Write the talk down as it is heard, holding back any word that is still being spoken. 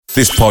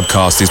This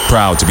podcast is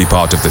proud to be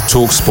part of the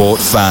TalkSport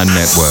Fan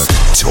Network.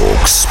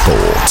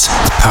 TalkSport.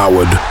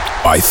 Powered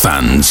by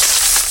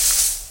fans.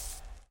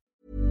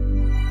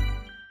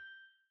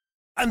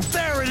 And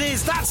there it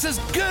is, that's as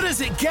good as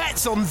it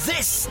gets on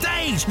this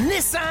stage.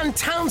 Nissan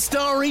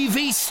Townstar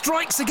EV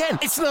strikes again.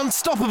 It's an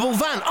unstoppable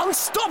van,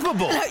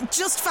 unstoppable.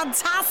 Just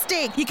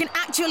fantastic. You can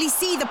actually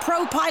see the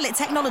Pro Pilot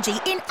technology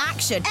in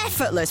action.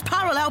 Effortless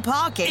parallel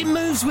parking. It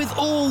moves with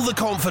all the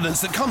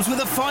confidence that comes with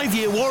a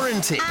 5-year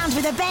warranty. And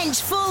with a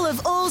bench full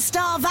of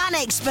all-star van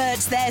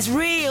experts, there's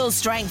real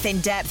strength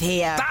in depth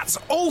here. That's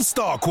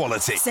all-star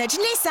quality. Search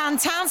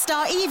Nissan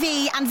Townstar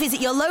EV and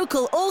visit your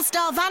local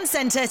all-star van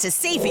centre to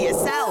see for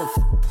yourself.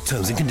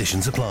 Terms and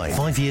conditions apply.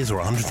 5 years or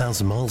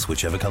 100,000 miles,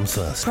 whichever comes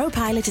first. Pro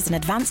Pilot is an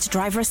advanced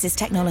driver assist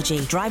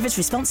technology. Driver's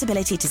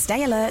responsibility to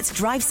stay alert,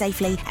 drive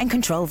safely, and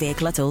control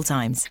vehicle at all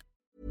times.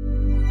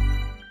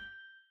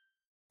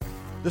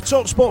 The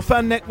TalkSport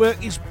Fan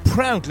Network is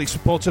proudly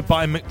supported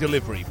by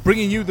McDelivery,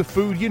 bringing you the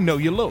food you know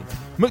you love.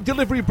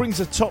 McDelivery brings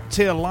a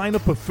top-tier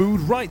lineup of food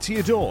right to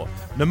your door.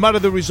 No matter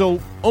the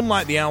result,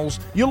 unlike the Owls,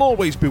 you'll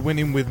always be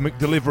winning with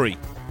McDelivery.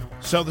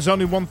 So there's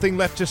only one thing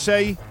left to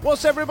say,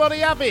 what's everybody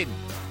having?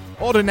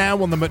 Order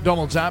now on the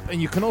McDonald's app,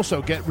 and you can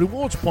also get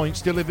rewards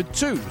points delivered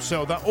too,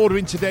 so that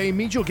ordering today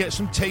means you'll get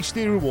some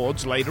tasty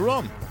rewards later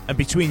on. And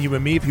between you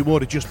and me, if you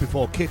order just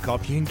before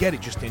kick-off, you can get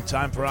it just in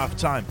time for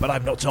half-time, but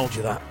I've not told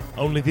you that.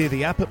 Only via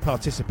the app at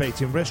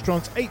participating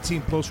restaurants,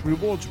 18 plus,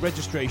 rewards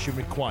registration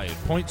required.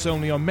 Points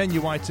only on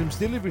menu items,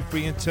 delivery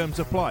free and terms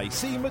apply.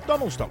 See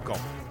mcdonalds.com.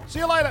 See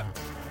you later.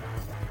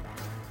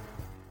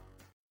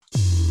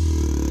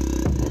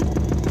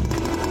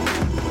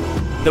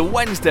 The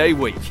Wednesday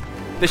Week.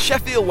 The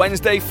Sheffield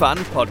Wednesday Fan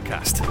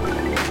Podcast.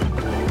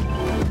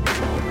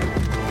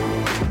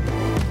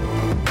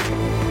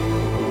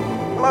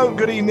 Hello,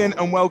 good evening,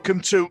 and welcome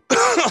to.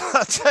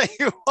 I tell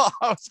you what,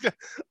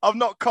 I've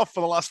not coughed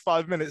for the last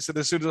 5 minutes, and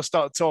as soon as I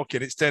start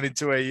talking, it's turned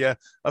into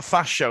a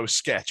fast show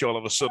sketch all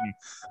of a sudden.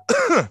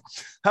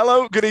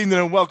 Hello, good evening,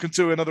 and welcome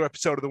to another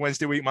episode of the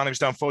Wednesday Week. My name's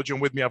Dan Forger,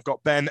 and with me I've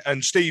got Ben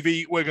and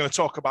Stevie. We're going to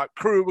talk about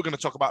Crewe. We're going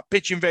to talk about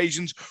pitch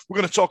invasions. We're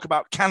going to talk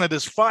about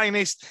Canada's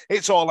finest.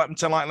 It's all happened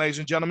tonight, ladies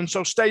and gentlemen.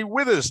 So stay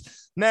with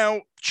us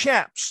now,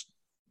 chaps.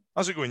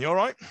 How's it going? You all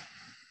right?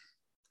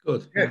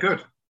 Good. Yeah,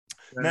 good.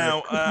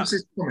 Now, Christmas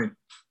is coming.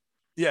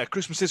 Yeah,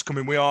 Christmas is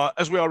coming. We are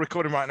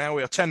recording right now.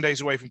 We are 10 days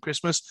away from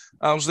Christmas.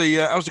 How's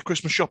the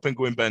Christmas shopping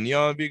going, Ben?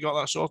 Yeah, have you got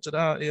that sorted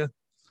out? Yeah.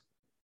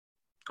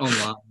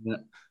 Online. Yeah.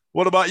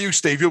 What about you,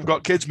 Steve? You've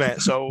got kids, mate.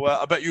 So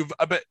I bet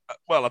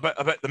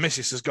the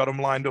missus has got them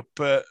lined up.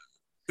 Do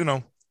you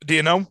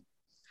know?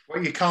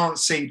 What you can't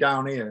see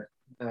down here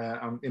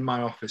in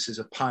my office is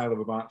a pile of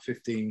about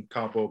 15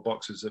 cardboard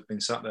boxes that have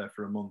been sat there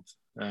for a month.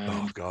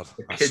 Oh God,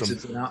 the kids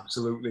have been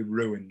absolutely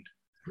ruined.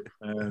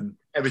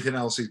 Everything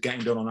else is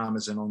getting done on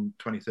Amazon on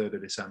 23rd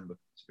of December.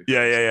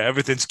 Yeah.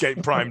 Everything's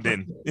getting primed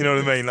in. You know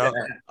what I mean?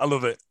 I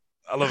love it.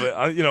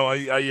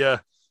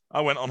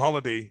 I went on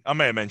holiday. I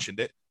may have mentioned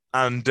it.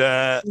 And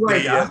I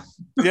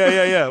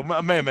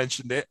may have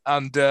mentioned it.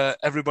 And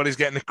everybody's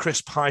getting a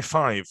crisp high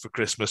five for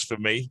Christmas for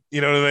me.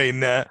 You know what I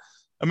mean?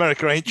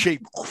 America ain't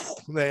cheap.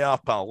 They are,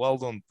 pal. Well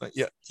done.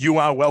 Yeah, you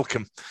are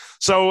welcome.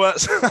 So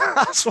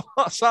that's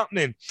what's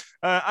happening.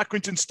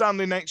 Accrington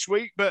Stanley next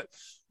week, but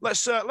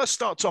let's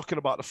start talking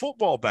about the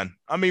football, Ben.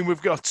 I mean,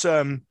 we've got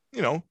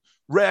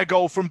rare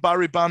goal from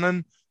Barry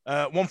Bannon,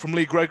 one from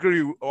Lee Gregory,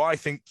 who I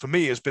think for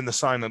me has been the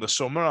sign of the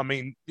summer. I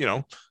mean,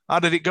 how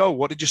did it go?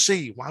 What did you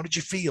see? How did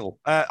you feel?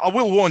 I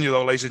will warn you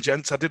though, ladies and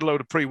gents, I did a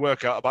load of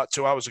pre-workout about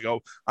 2 hours ago,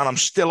 and I'm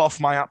still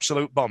off my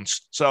absolute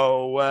bonds.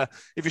 So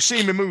if you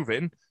see me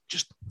moving,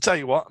 just tell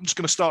you what, I'm just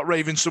going to start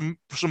raving some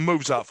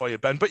moves out for you,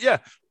 Ben. But yeah,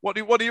 what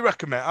do you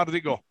reckon, mate? How did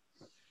it go?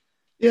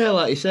 Yeah,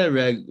 like you said,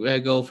 rare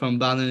goal from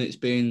Bannon. It's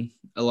been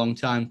a long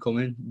time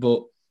coming,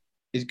 but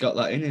he's got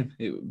that in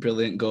him.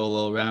 Brilliant goal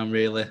all round,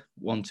 really.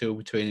 1-2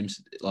 between him,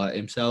 like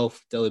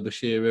himself, Deli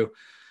Bashiru.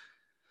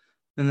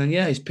 And then,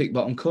 he's picked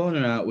bottom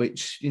corner out,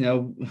 which,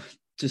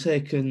 to say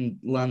he can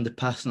land a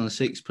pass on a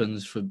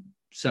sixpence for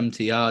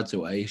 70 yards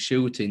away,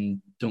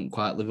 shooting don't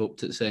quite live up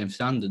to the same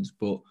standards,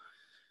 but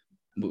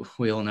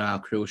we all know how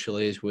crucial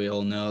he is. We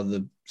all know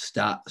the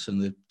stats and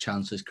the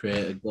chances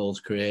created, goals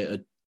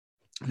created.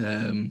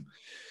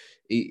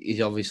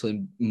 He's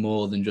obviously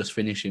more than just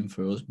finishing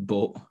for us,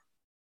 but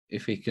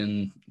if he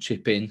can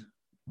chip in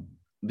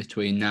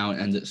between now and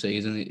end of the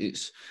season,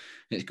 it's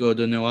good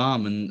to no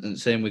harm. And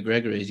same with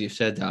Gregory, as you've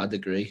said, I'd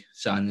agree.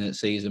 Signing at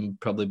season,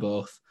 probably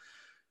both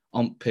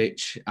on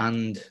pitch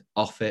and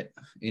off it.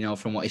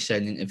 From what he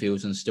said in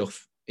interviews and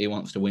stuff, he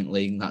wants to win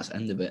league, and that's the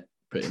end of it,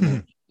 pretty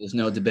much. There's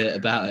no debate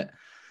about it.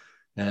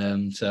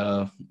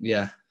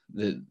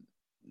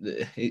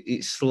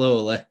 It's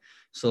slowly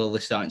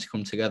starting to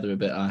come together a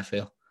bit, I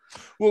feel.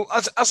 Well,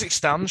 as it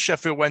stands,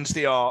 Sheffield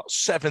Wednesday are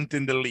 7th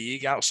in the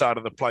league outside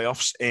of the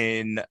playoffs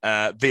in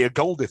via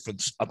goal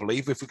difference, I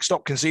believe. If we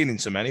stop conceding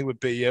so many, we'd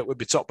be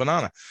top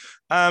banana.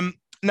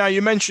 Now,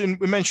 we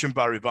mentioned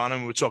Barry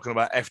Bannon, we were talking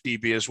about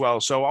FDB as well.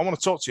 So I want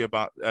to talk to you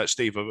about,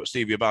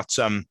 Stevie, about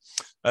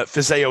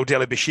Fizeo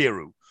Deli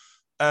Bashiru.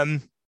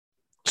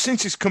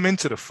 since he's come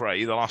into the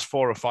fray, the last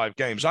 4 or 5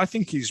 games, I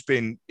think he's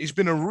been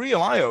a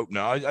real eye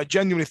opener. I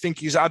genuinely think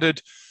he's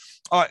added.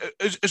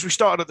 As we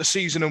started at the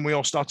season and we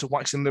all started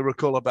waxing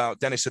lyrical about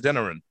Dennis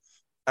Adeniran,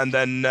 and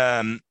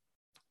then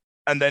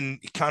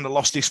he kind of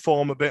lost his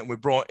form a bit, and we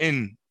brought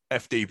in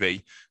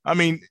FDB. I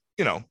mean,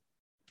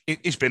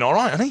 he's been all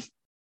right, hasn't he?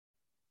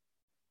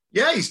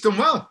 Yeah, he's done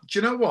well. Do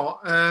you know what?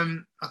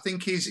 I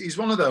think he's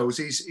one of those.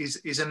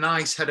 He's a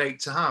nice headache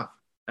to have,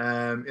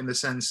 in the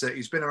sense that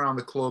he's been around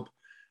the club.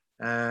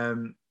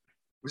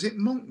 Was it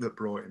Monk that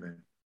brought him in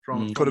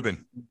from? Could have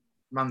been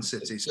Man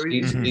City. So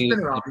he's been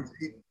around.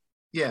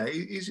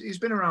 He's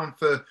been around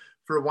for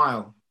a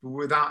while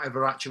without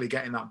ever actually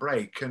getting that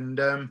break,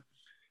 and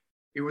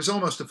he was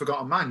almost a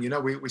forgotten man.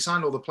 We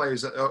signed all the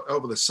players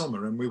over the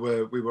summer, and we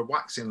were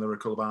waxing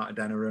lyrical about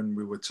Adeniran.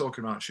 We were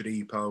talking about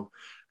Shodipo.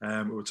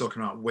 We were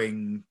talking about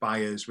wing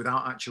buyers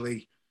without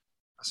actually,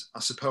 I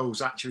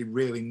suppose, actually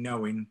really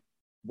knowing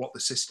what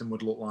the system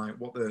would look like,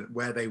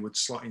 where they would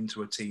slot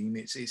into a team.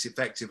 It's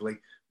effectively,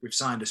 we've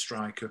signed a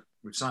striker,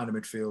 we've signed a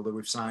midfielder,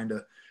 we've signed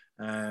a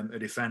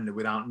defender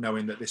without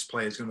knowing that this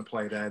player is going to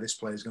play there, this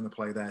player is going to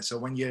play there. So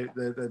when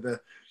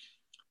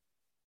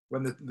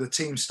the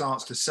team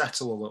starts to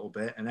settle a little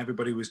bit, and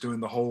everybody was doing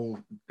the whole,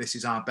 this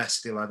is our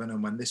best 11,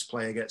 and when this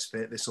player gets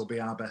fit, this will be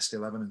our best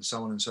 11, and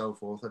so on and so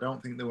forth. I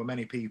don't think there were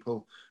many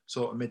people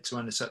sort of mid to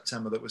end of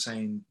September that were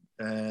saying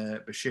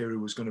Bashiru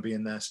was going to be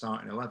in their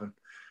starting 11.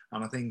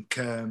 And I think,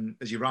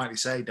 as you rightly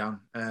say, Dan,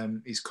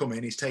 he's come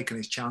in, he's taken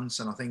his chance,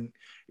 and I think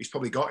he's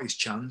probably got his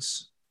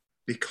chance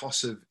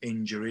because of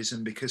injuries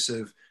and because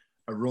of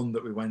a run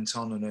that we went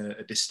on and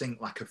a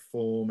distinct lack of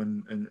form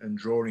and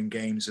drawing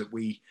games that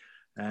we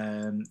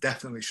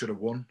definitely should have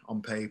won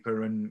on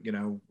paper, and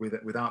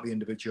without the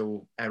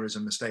individual errors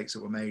and mistakes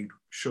that were made,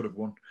 should have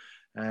won.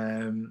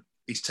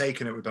 He's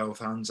taken it with both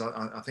hands.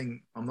 I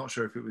think, I'm not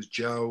sure if it was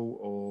Joe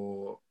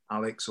or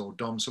Alex or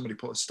Dom, somebody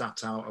put a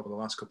stat out over the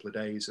last couple of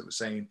days that was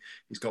saying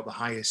he's got the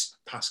highest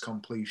pass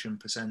completion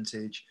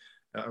percentage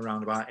at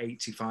around about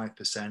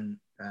 85%.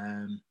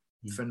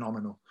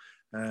 Phenomenal.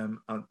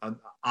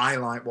 I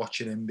like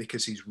watching him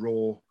because he's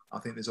raw. I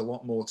think there's a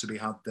lot more to be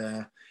had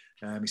there.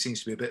 He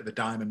seems to be a bit of a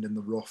diamond in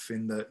the rough,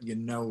 in that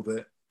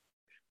that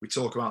we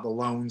talk about the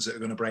loans that are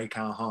going to break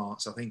our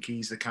hearts. I think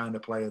he's the kind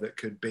of player that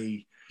could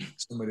be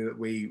somebody that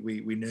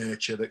we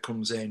nurture, that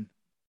comes in,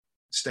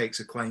 stakes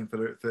a claim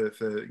for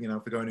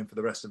going in for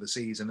the rest of the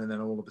season, and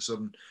then all of a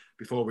sudden,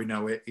 before we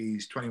know it,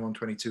 he's 21,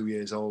 22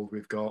 years old.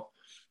 We've got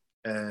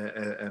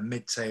a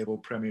mid-table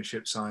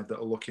Premiership side that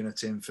are looking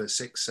at him for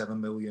 6-7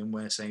 million.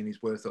 We're saying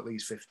he's worth at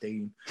least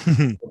 15.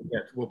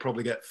 We'll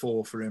probably get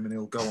 4 for him, and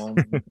he'll go on.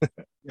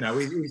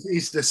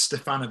 He's the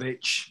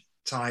Stefanovic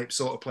type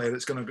sort of player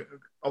that's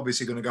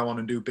obviously going to go on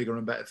and do bigger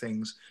and better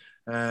things,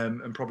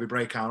 and probably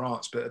break our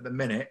hearts. But at the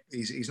minute,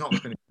 he's not the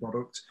finished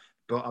product.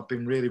 But I've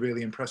been really,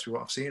 really impressed with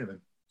what I've seen of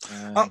him.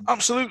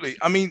 Absolutely.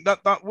 I mean,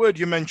 that word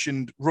you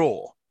mentioned,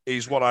 raw,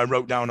 is what I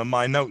wrote down on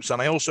my notes,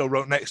 and I also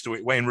wrote next to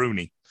it Wayne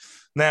Rooney.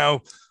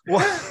 Now,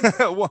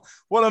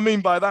 what I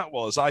mean by that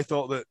was, I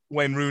thought that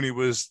Wayne Rooney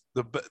was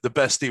the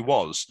best he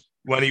was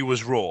when he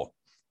was raw,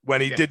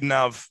 when he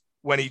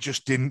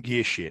just didn't give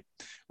a shit,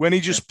 when he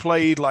just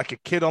played like a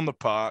kid on the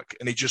park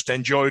and he just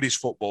enjoyed his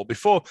football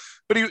before.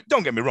 But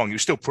don't get me wrong, he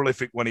was still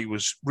prolific when he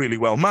was really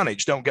well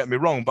managed. Don't get me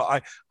wrong,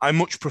 but I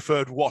much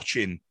preferred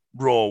watching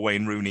raw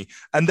Wayne Rooney.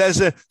 And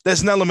there's an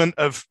element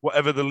of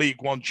whatever the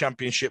League One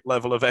Championship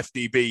level of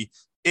FDB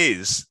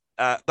is.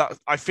 That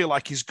I feel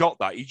like he's got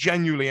that. He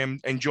genuinely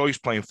enjoys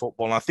playing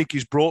football, and I think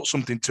he's brought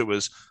something to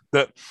us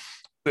that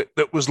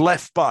was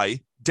left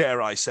by,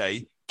 dare I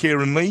say,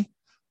 Kieran Lee.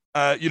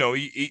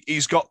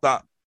 He's got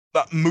that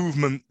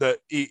movement that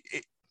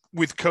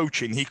with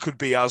coaching he could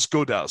be as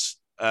good as.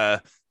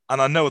 And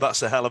I know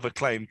that's a hell of a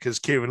claim, because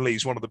Kieran Lee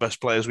is one of the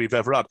best players we've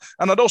ever had.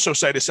 And I'd also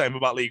say the same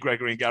about Lee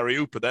Gregory and Gary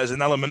Hooper. There's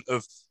an element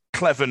of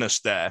cleverness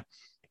there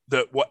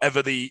that,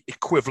 whatever the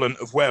equivalent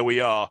of where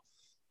we are,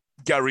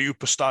 Gary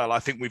Hooper style, I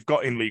think we've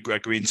got in Lee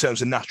Gregory in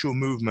terms of natural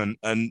movement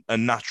and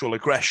natural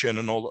aggression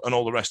and all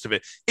the rest of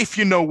it. If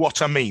you know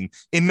what I mean.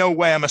 In no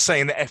way am I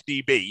saying that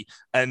FDB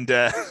and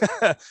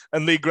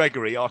and Lee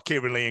Gregory are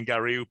Kieran Lee and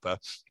Gary Hooper,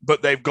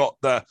 but they've got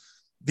the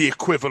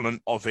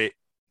equivalent of it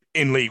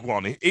in League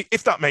One,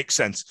 if that makes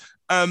sense.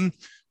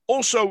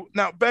 Also,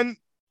 now, Ben,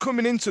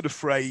 coming into the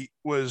fray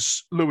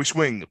was Lewis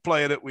Wing, a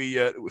player that we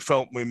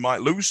felt we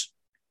might lose,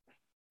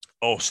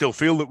 or still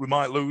feel that we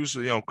might lose.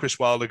 Chris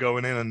Wilder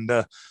going in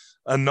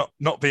and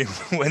not being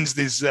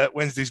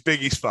Wednesday's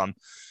biggest fan.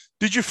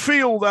 Did you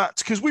feel that,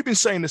 because we've been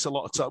saying this a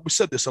lot of time, we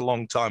said this a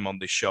long time on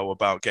this show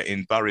about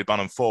getting Barry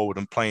Bannon forward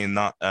and playing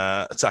that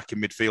attacking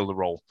midfielder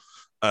role,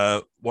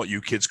 what you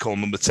kids call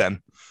number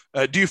 10.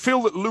 Do you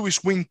feel that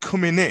Lewis Wing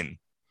coming in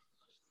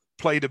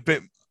played a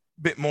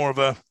bit more of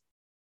a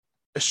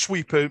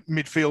sweeper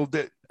midfield,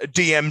 a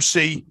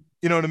DMC,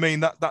 you know what I mean?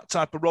 That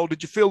type of role.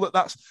 Did you feel that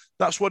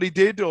that's what he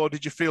did, or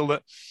did you feel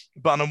that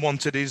Bannon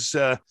wanted his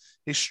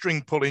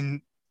string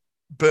pulling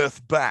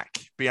berth back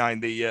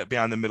behind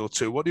the middle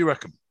two? What do you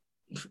reckon?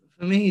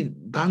 For me,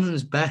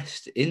 Bannon's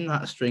best in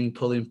that string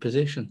pulling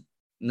position.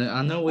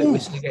 I know we're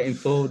still getting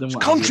forward and it's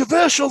what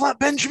controversial, that,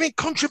 Benjamin.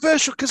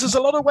 Controversial, because there's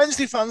a lot of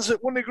Wednesday fans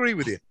that wouldn't agree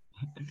with you.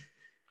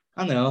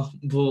 I know,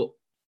 but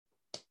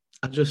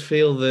I just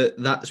feel that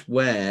that's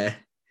where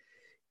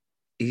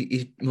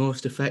he's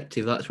most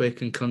effective. That's where he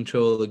can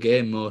control the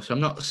game most.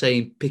 I'm not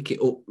saying pick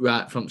it up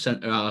right from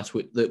centre half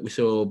that we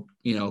saw,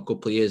 a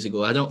couple of years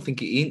ago. I don't think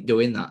he ain't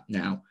doing that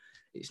now.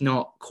 It's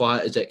not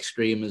quite as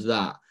extreme as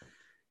that.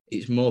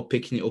 It's more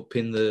picking it up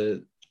in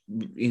the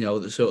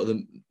sort of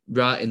the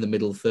right in the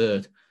middle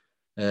third.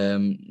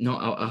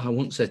 I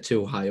wouldn't say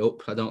too high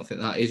up. I don't think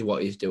that is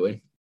what he's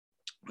doing,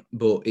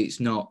 but it's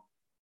not.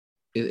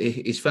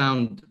 He's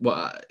found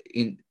quite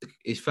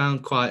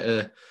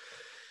a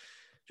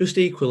just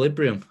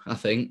equilibrium, I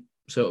think,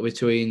 sort of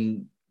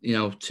between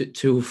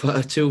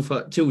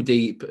too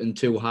deep and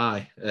too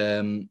high.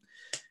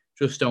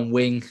 Just on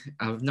wing,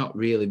 I've not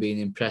really been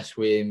impressed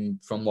with him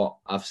from what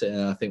I've seen,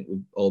 and I think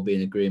we've all been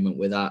in agreement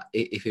with that.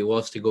 If he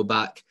was to go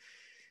back,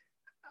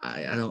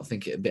 I don't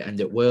think it'd be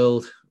end at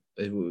world.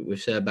 We've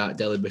said about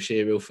Dele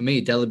Bashiru. For me,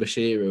 Dele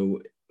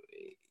Bashiru,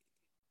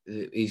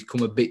 he's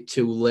come a bit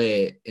too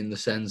late in the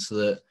sense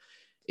that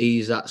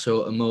he's that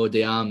sort of Mo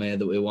Diame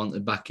that we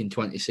wanted back in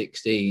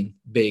 2016.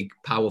 Big,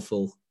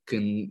 powerful,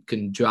 can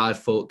drive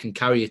forward, can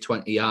carry you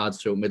 20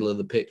 yards through the middle of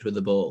the pitch with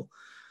the ball.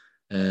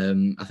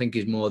 I think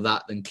he's more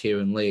that than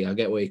Kieran Lee. I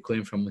get where you're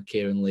coming from with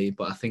Kieran Lee,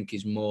 but I think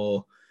he's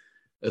more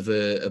of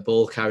a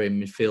ball-carrying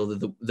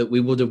midfielder that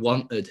we would have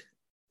wanted.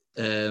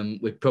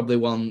 We probably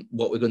want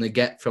what we're going to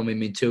get from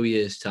him in 2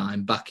 years'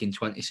 time, back in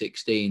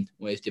 2016,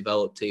 where he's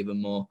developed even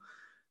more.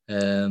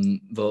 That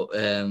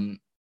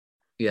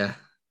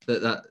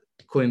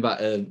coming back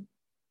to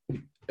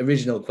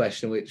original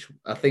question, which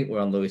I think we're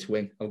on Lewis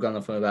Wing. I've gone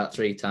off on about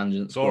 3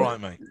 tangents. It's all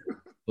right, mate.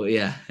 But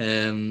yeah.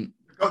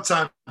 Got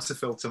time to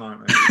fill tonight,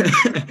 mate.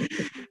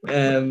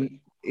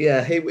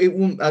 It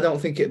won't. I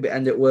don't think it'd be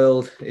end at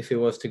world if he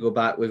was to go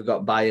back. We've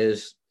got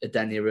Byers,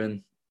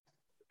 Adeniran,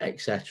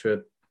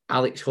 etc.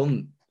 Alex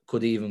Hunt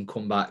could even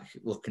come back.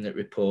 Looking at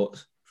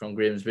reports from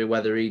Grimsby,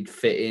 whether he'd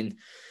fit in,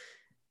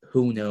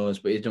 who knows?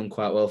 But he's done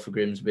quite well for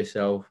Grimsby,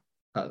 so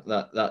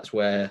that's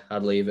where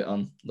I'd leave it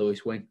on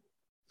Lewis Wing.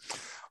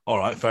 All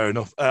right, fair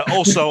enough.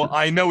 Also,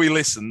 I know he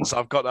listens.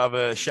 I've got to have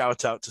a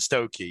shout out to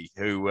Stokey,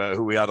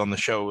 who we had on the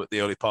show at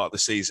the early part of the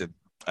season.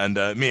 And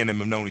me and him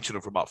have known each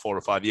other for about 4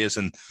 or 5 years.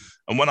 And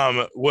when I'm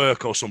at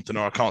work or something,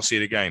 or I can't see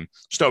the game,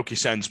 Stokey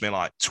sends me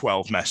like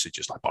 12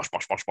 messages, like bosh,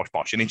 bosh, bosh, bosh,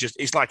 bosh. And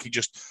it's like he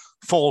just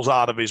falls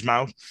out of his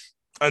mouth.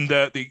 And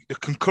the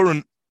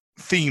concurrent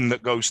theme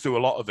that goes through a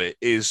lot of it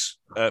is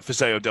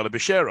Fizeo Dele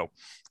Bashiru.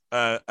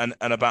 And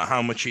about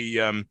how much we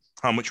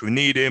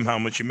need him, how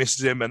much he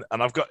misses him, and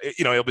I've got,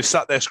 he'll be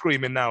sat there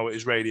screaming now at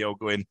his radio,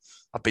 going,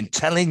 "I've been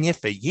telling you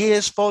for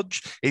years,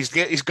 Fudge. He's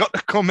got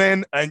to come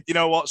in." And you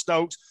know what,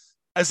 Stokes?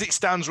 As it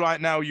stands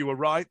right now, you were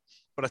right.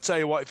 But I tell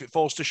you what, if it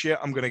falls to shit,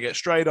 I'm going to get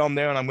straight on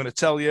there and I'm going to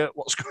tell you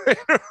what's going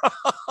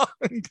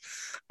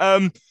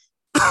on.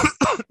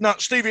 Now,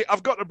 Stevie,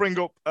 I've got to bring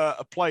up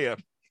a player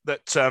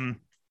that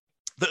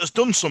has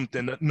done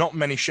something that not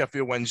many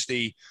Sheffield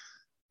Wednesday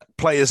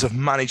players have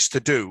managed to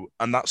do,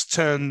 and that's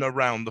turn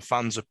around the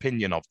fans'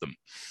 opinion of them.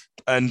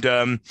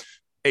 And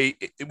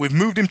we've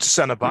moved him to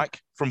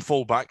centre-back from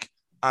full-back,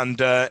 and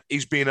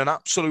he's been an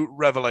absolute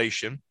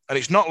revelation. And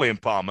it's not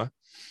Liam Palmer.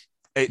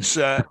 It's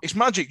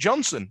Magic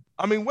Johnson.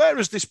 I mean, where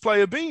has this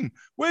player been?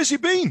 Where's he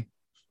been?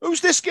 Who's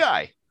this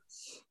guy?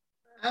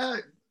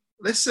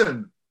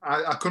 Listen,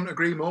 I couldn't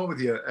agree more with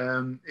you.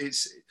 Do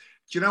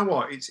you know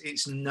what?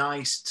 It's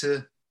nice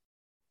to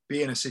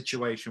be in a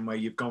situation where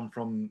you've gone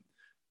from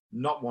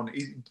not one.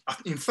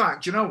 In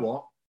fact, you know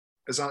what?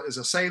 As I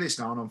say this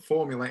now, and I'm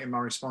formulating my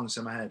response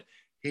in my head,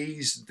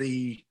 he's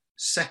the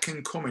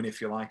second coming,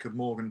 if you like, of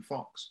Morgan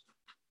Fox.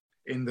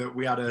 In that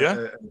we had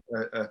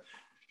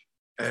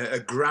a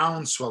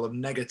groundswell of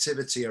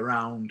negativity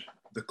around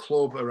the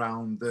club,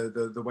 around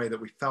the way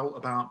that we felt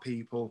about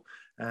people.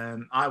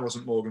 I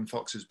wasn't Morgan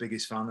Fox's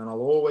biggest fan, and I'll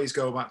always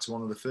go back to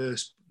one of the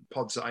first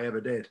pods that I ever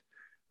did.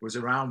 Was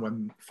around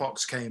when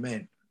Fox came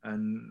in.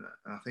 And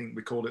I think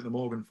we called it the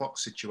Morgan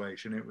Fox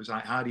situation. It was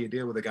like, how do you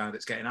deal with a guy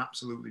that's getting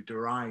absolutely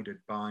derided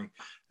by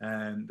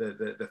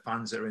the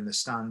fans that are in the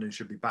stand and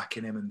should be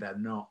backing him and they're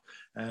not?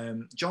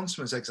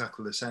 Johnson was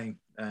exactly the same.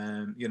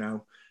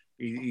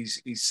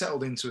 He's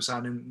settled into a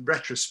side, and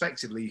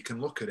retrospectively you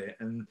can look at it.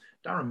 And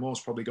Darren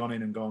Moore's probably gone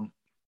in and gone,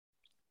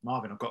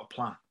 Marvin, I've got a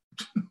plan.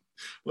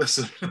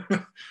 Listen,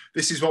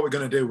 this is what we're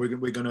going to do.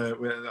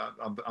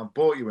 I've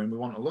bought you in. We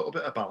want a little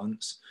bit of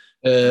balance.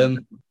 We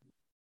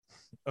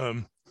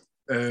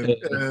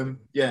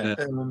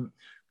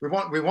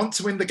want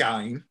to win the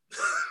game.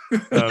 We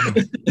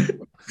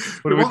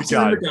want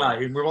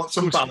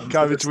some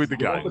balance. To win the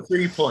game. We want the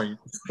 3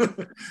 points.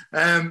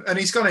 And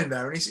he's gone in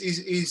there, and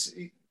he's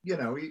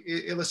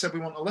he'll have said we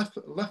want a left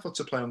foot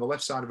to play on the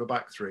left side of a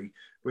back three,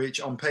 which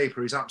on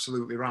paper is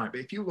absolutely right. But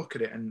if you look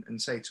at it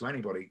and say to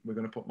anybody, we're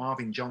going to put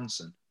Marvin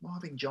Johnson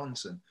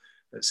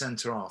at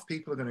centre half,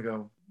 people are going to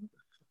go, what the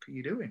fuck are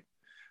you doing?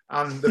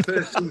 And the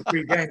first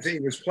 2-3 games that he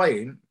was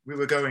playing, we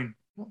were going,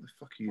 what the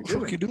fuck are you doing?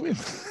 What are you doing?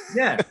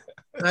 Yeah.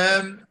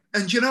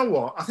 And you know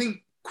what? I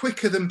think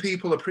quicker than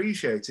people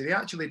appreciated, he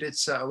actually did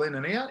settle in,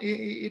 and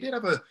he did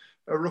have a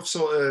rough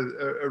sort of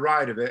a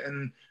ride of it.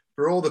 And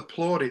for all the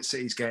plaudits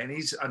that he's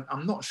getting,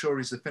 I'm not sure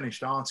he's the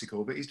finished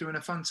article, but he's doing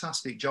a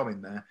fantastic job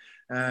in there.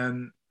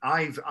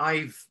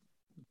 I've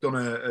done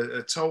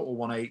a total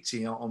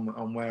 180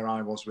 on where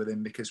I was with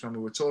him, because when we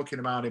were talking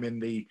about him in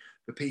the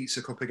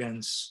Pizza Cup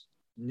against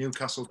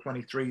Newcastle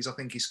 23s, I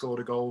think he scored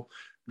a goal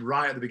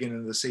right at the beginning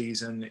of the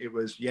season. It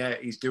was, yeah,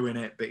 he's doing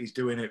it, but he's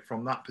doing it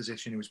from that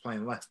position. He was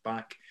playing left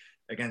back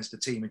against a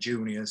team of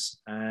juniors,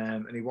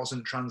 and he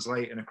wasn't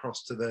translating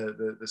across to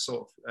the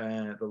sort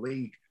of the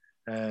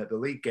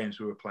league games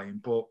we were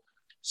playing. But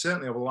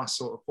certainly over the last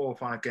sort of 4 or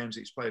 5 games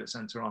that he's played at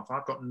centre half,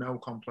 I've got no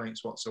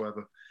complaints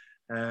whatsoever.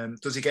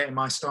 Does he get in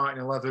my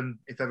starting 11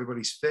 if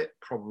everybody's fit?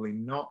 Probably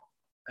not.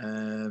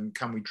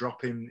 Can we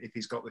drop him if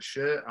he's got the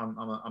shirt? I'm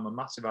a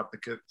massive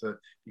advocate for,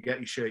 you get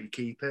your shirt, you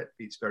keep it.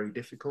 It's very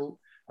difficult.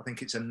 I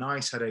think it's a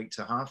nice headache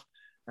to have.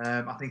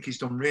 I think he's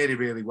done really,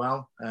 really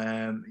well.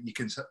 You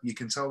can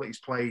tell that he's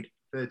played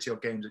 30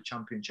 odd games at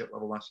championship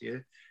level last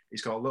year.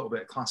 He's got a little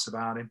bit of class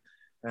about him.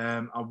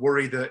 I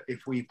worry that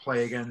if we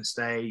play against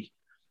a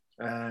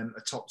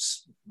top,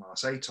 well, I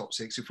say top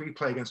 6, if we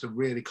play against a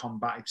really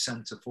combative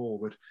centre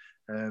forward,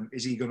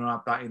 is he going to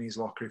have that in his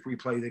locker? If we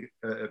played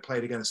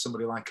against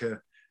somebody like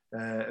a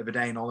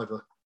Verdane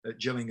Oliver at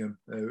Gillingham,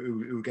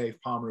 who gave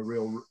Palmer a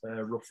real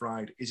rough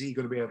ride, is he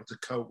going to be able to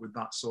cope with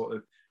that sort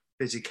of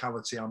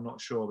physicality? I'm not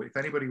sure. But if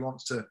anybody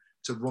wants to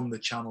run the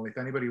channel, if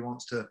anybody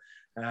wants to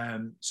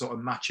sort of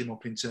match him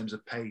up in terms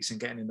of pace and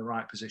getting in the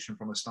right position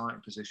from a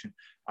starting position,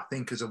 I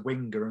think as a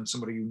winger and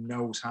somebody who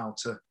knows how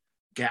to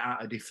get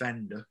at a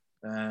defender,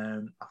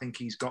 I think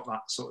he's got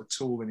that sort of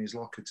tool in his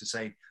locker to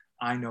say,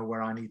 I know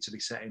where I need to be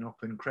setting up.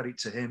 And credit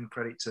to him,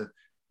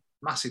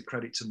 massive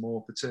credit to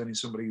Moore for turning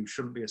somebody who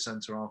shouldn't be a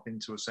centre half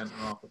into a centre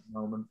half at the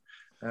moment.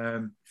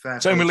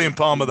 Same with Liam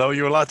Palmer, though.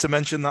 You're allowed to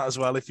mention that as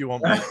well if you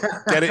want, mate.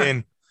 Get it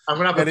in. I'm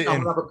going to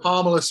have a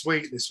Palmerless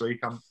week this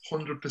week. I'm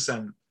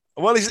 100%.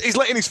 Well, he's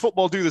letting his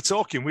football do the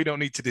talking. We don't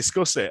need to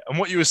discuss it. And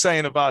what you were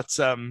saying about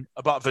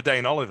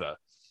Verdane Oliver,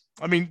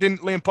 I mean,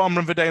 didn't Liam Palmer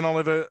and Verdane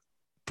Oliver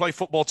play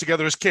football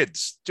together as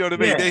kids? Do you know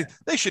what I mean? Yeah.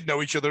 They should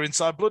know each other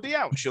inside bloody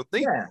out, shouldn't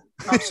they? Yeah,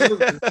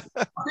 absolutely.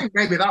 I think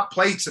maybe that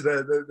played to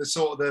the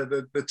sort of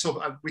the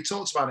tough. We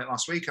talked about it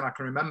last week, and I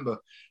can remember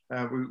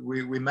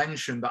we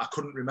mentioned that I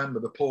couldn't remember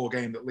the poor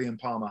game that Liam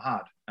Palmer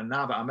had, and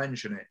now that I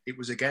mention it, it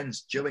was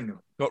against Gillingham.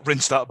 Got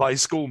rinsed out by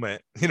his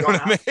schoolmate. You know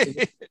what I mean?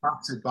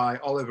 Battered by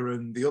Oliver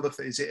and the other.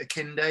 Is it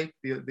Akinde,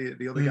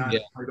 the other guy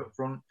that played up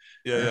front?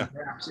 Yeah.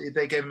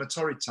 They gave him a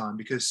torrid time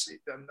because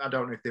I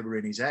don't know if they were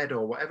in his head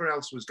or whatever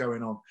else was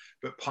going on.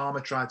 But Palmer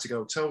tried to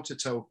go toe to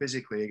toe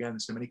physically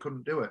against him, and he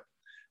couldn't do it.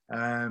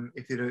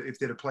 If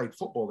they'd have played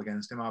football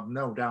against him, I have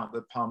no doubt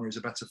that Palmer is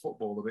a better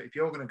footballer. But if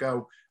you're going to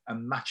go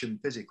and match him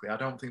physically, I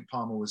don't think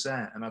Palmer was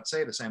there. And I'd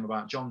say the same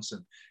about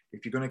Johnson.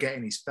 If you're going to get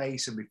in his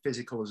face and be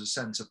physical as a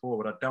centre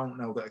forward, I don't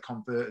know that a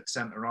converted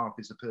centre half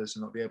is the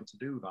person that'll be able to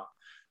do that.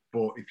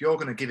 But if you're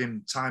going to give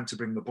him time to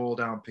bring the ball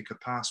down, pick a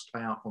pass,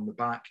 play out from the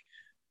back,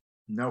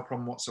 no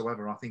problem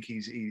whatsoever. I think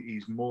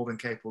he's more than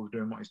capable of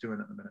doing what he's doing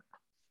at the minute.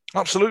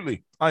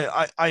 Absolutely.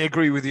 I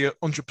agree with you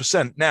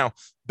 100%. Now,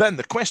 Ben,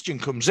 the question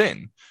comes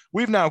in.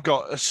 We've now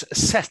got a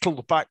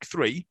settled back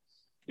 3.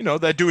 You know,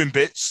 they're doing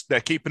bits.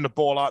 They're keeping the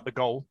ball out the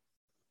goal.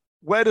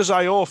 Where does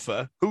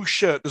Iorfa, whose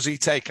shirt does he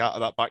take out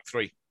of that back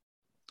 3?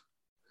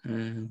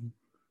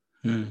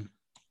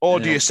 Or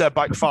do you set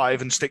back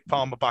 5 and stick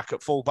Palmer back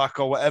at full back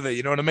or whatever?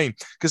 You know what I mean?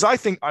 Because I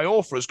think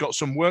Iorfa has got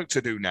some work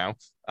to do now.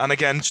 And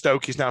again,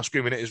 Stoke is now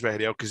screaming at his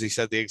radio because he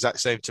said the exact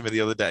same to me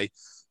the other day.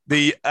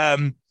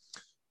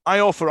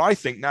 Iorfa, I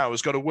think, now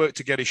has got to work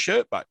to get his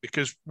shirt back,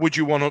 because would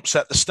you want to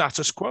upset the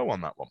status quo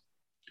on that one?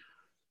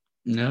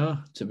 No,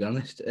 to be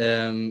honest.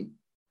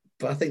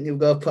 But I think you've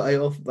got to put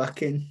Iorfa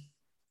back in.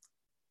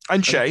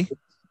 And Che.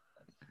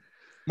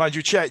 Mind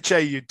you,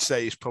 Che you'd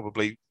say is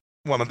probably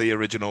one of the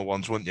original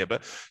ones, wouldn't you?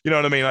 But you know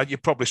what I mean?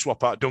 You'd probably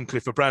swap out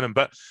Dunkley for Brennan.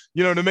 But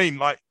you know what I mean?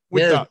 Like,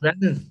 with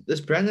that.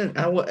 There's Brennan.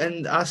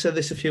 And I said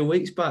this a few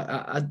weeks back.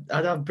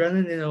 I'd have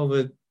Brennan in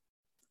over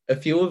a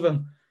few of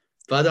them,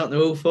 but I don't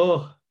know who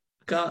for.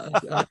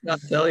 I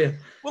can't tell you.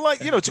 Well,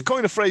 like, you know, to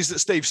coin a phrase that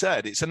Steve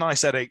said, it's a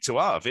nice headache to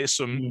have. Here's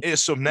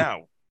some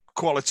now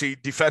quality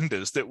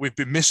defenders that we've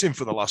been missing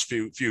for the last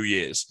few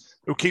years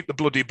who keep the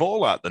bloody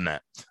ball out the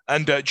net.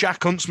 And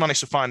Jack Hunt's managed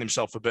to find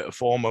himself a bit of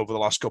form over the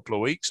last couple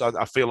of weeks.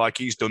 I feel like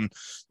he's done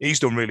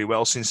really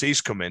well since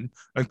he's come in.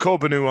 And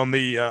Corbinu on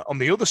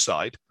the other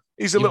side,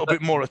 he's a little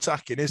bit more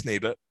attacking, isn't he?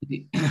 But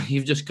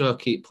you've just got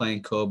to keep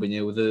playing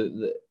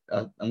Corbinu.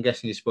 I'm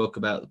guessing you spoke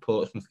about the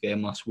Portsmouth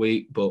game last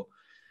week, but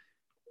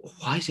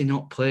why has he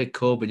not played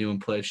Corbinu and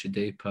played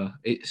Shadipa?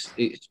 It's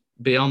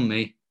beyond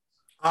me.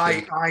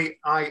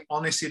 I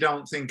honestly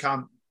don't think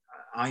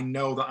I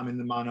know that I'm in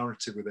the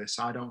minority with this.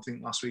 I don't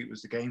think last week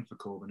was the game for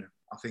Corbinu.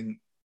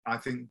 I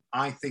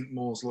think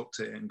Moore's looked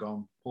at it and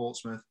gone,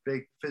 Portsmouth,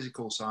 big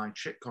physical side,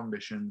 shit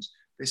conditions.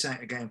 this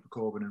ain't a game for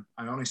Corbin.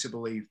 I honestly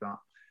believe that.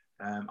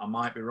 I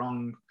might be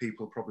wrong.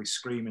 People probably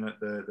screaming at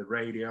the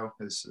radio,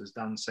 as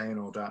Dan's saying,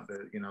 or that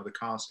the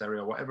car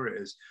stereo, whatever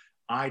it is.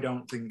 I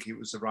don't think it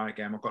was the right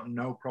game. I've got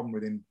no problem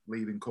with him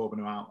leaving Corbin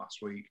out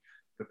last week.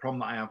 The problem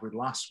that I have with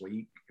last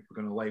week, if we're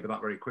going to labour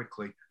that very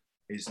quickly,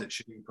 is that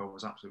Shevchenko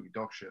was absolutely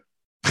dog shit.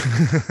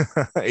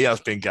 He has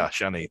been gash,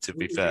 hasn't he, to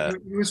be fair.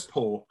 He was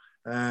poor.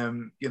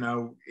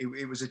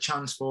 It was a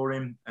chance for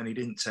him and he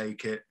didn't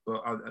take it.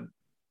 But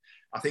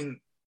I think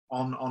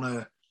on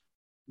a,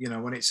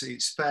 when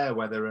it's fair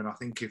weather, and I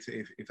think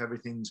if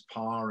everything's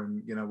par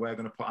and, we're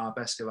going to put our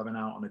best 11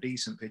 out on a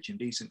decent pitch in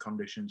decent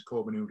conditions,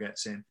 Corbin who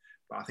gets in.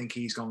 But I think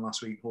he's gone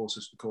last week,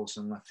 horses for course,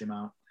 and left him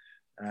out.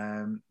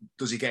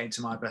 Does he get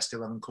into my best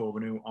 11,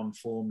 Corbin who on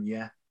form?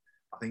 Yeah.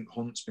 I think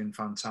Hunt's been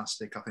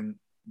fantastic. I think,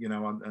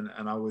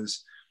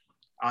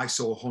 I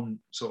saw Hunt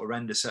sort of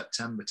end of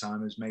September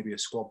time as maybe a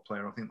squad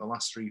player. I think the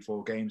last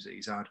 3-4 games that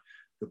he's had,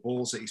 the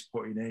balls that he's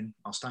putting in,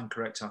 I'll stand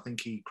corrected. I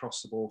think he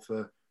crossed the ball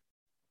for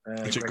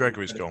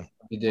Gregory's gone.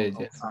 He did.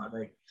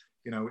 Saturday.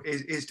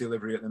 His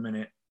delivery at the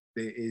minute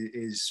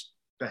is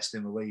best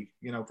in the league.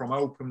 From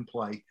open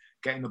play,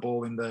 getting the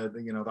ball in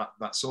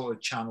that sort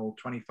of channel,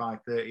 25,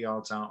 30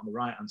 yards out on the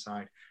right hand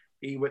side.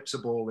 He whips the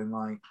ball in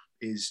like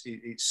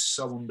it's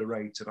so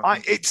underrated.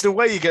 It's the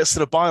way he gets to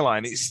the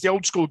byline. It's the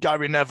old school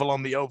Gary Neville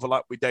on the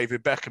overlap with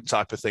David Beckham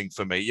type of thing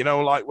for me.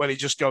 Like when he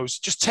just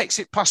takes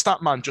it past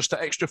that man just an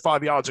extra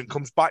 5 yards and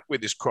comes back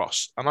with his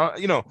cross. And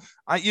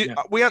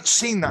we haven't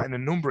seen that in a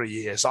number of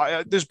years.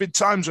 There's been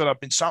times when I've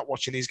been sat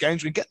watching these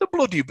games. We get the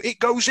bloody, it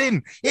goes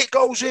in,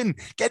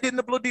 get in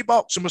the bloody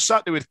box. And we're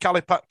sat there with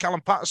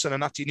Callum Patterson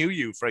and Atty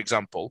Nuyu, for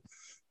example,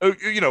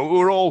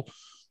 who are all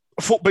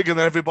a foot bigger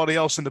than everybody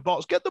else in the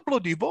box. Get the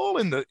bloody ball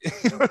in the,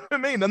 you know what I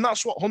mean? And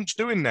that's what Hunt's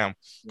doing now.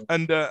 Yeah.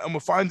 And we're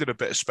finding a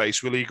bit of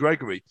space with Lee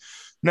Gregory.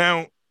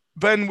 Now,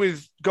 Ben,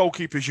 with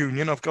Goalkeepers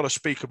Union, I've got to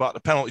speak about the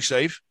penalty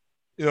save.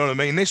 You know what I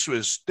mean? This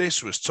was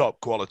top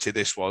quality,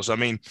 this was. I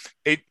mean,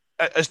 it,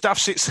 as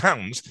daft as it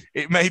sounds,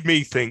 it made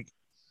me think,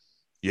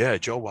 yeah,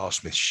 Joe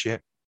Wildsmith's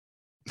shit.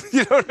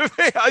 You know what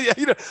I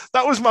mean?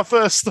 That was my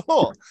first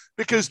thought.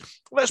 Because,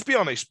 let's be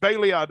honest,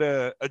 Bailey had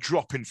a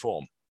drop in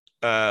form.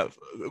 A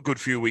good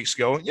few weeks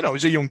ago.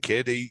 He's a young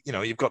kid.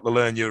 You've got to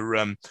learn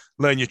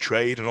your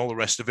trade and all the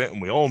rest of it.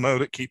 And we all know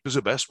that keepers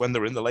are best when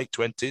they're in the late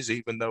 20s,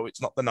 even though it's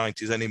not the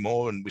 90s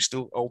anymore. And we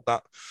still hold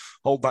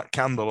that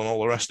candle and all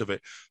the rest of it.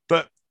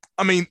 But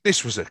I mean,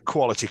 this was a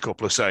quality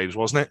couple of saves,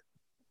 wasn't it?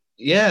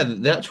 Yeah,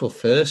 the actual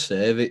first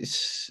save.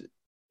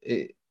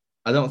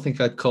 I don't think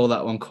I'd call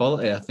that one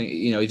quality. I think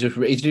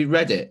he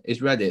read it.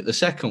 He's read it. The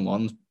second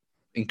one's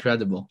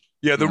incredible.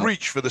 Yeah, the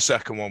reach for the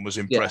second one was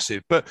impressive.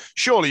 Yeah. But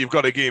surely you've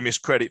got to give him his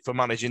credit for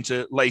managing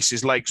to lace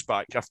his legs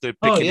back after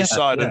picking his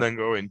side and then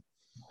going.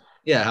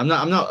 Yeah, I'm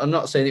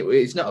not saying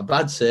it's not a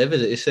bad save,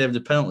 is it? He saved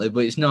a penalty,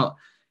 but it's not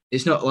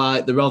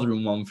like the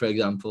Rotherham one, for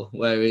example,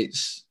 where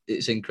it's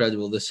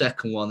incredible. The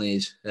second one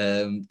is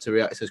to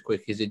react as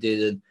quick as he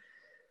did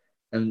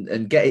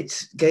and get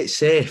it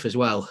safe as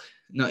well.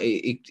 No,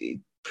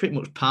 he pretty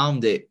much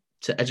palmed it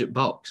to edge of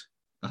box,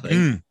 I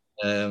think,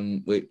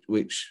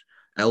 which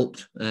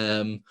helped.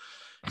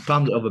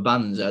 Palmed it over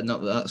Bannon's head, not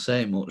that that's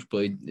saying much,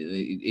 but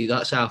he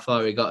that's how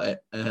far he got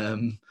it.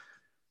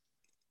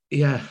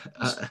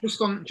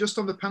 Just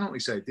on the penalty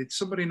save, did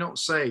somebody not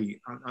say,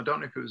 I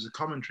don't know if it was a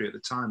commentary at the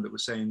time that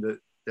was saying that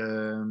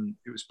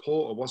it was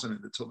Porter, wasn't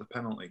it, that took the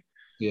penalty?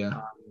 Yeah.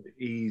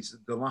 He's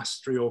the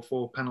last 3 or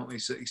 4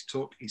 penalties that he's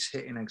took, he's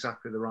hitting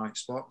exactly the right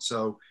spot.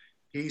 So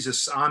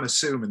I'm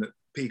assuming that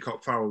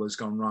Peacock Farrell has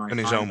gone right. And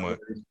his own work.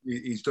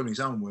 He's done his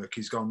own work.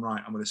 He's gone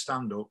right. I'm going to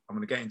stand up. I'm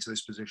going to get into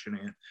this position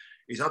here.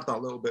 He's had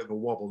that little bit of a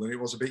wobble, and it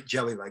was a bit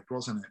jelly-legged,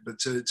 wasn't it? But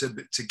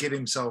to give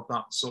himself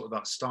that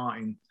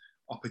starting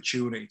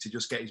opportunity to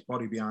just get his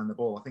body behind the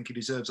ball, I think he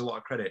deserves a lot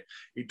of credit.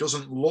 It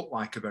doesn't look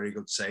like a very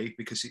good save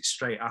because it's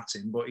straight at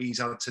him, but he's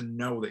had to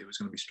know that it was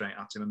going to be straight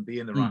at him and be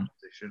in the right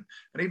position.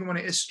 And even when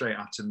it is straight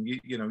at him,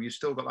 you've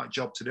still got that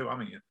job to do,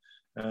 haven't you?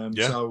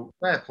 So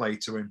fair play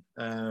to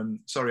him.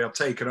 Sorry, I've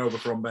taken over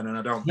from Ben, and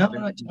I don't.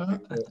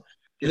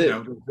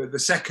 The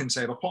second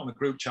save I put on the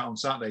group chat on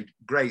Saturday,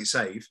 great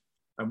save,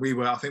 and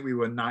I think we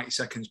were 90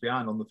 seconds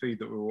behind on the feed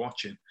that we were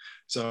watching.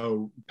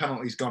 So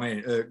penalty's gone,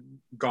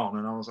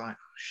 and I was like,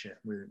 oh, shit,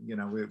 we've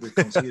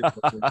conceded.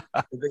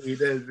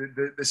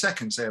 The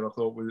second save I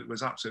thought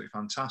was absolutely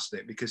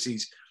fantastic because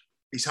he's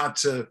had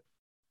to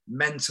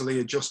mentally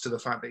adjust to the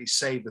fact that he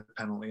saved the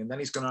penalty, and then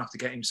he's going to have to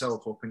get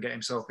himself up and get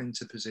himself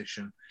into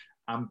position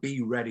and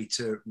be ready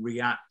to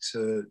react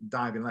to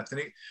diving left.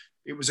 And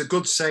it was a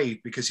good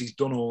save because he's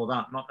done all of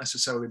that, not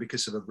necessarily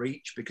because of a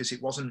reach, because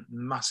it wasn't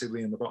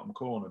massively in the bottom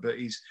corner, but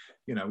he's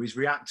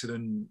reacted,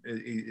 and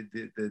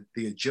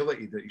the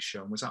agility that he's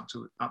shown was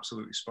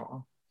absolutely spot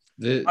on.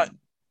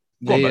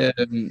 Well,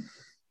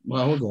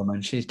 hold on,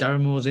 man. She's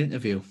Darren Moore's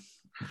interview.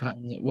 In fact,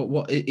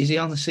 what is he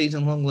on a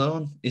season-long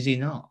loan? Is he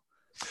not?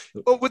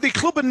 Well, the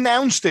club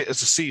announced it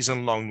as a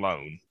season-long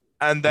loan.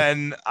 And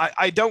then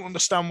I don't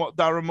understand what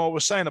Darren Moore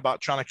was saying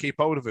about trying to keep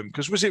hold of him,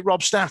 because was it Rob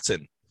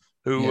Statton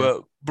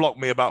who blocked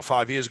me about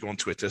 5 years ago on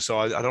Twitter, so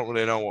I don't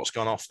really know what's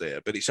gone off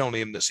there, but it's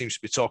only him that seems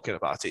to be talking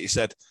about it. He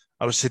said,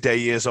 I was today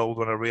years old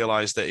when I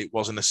realised that it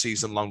wasn't a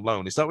season-long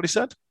loan. Is that what he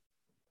said?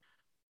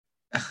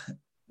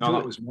 No,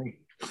 that was me.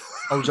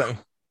 Oh, was that?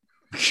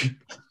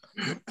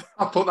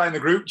 I put that in the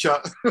group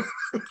chat.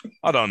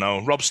 I don't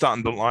know. Rob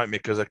Stanton don't like me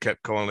because I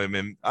kept calling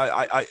him.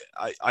 I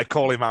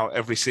call him out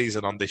every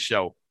season on this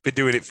show. Been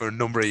doing it for a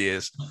number of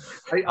years.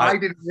 I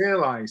didn't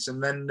realise,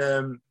 and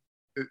then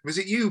was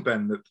it you,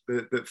 Ben,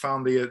 that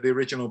found the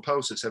original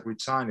post that said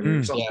we'd sign him? It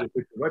was on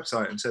the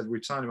website and said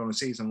we'd sign him on a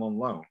season-long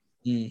loan.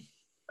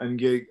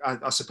 And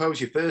I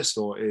suppose your first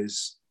thought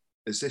is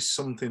this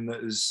something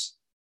that has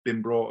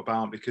been brought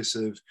about because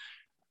of?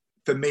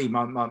 For me,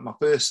 my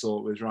first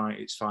thought was, right,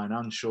 it's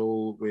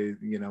financial with,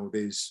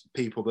 there's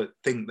people that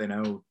think they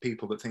know,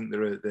 people that think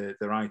they're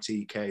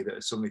ITK that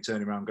are suddenly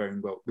turning around going,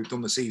 well, we've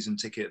done the season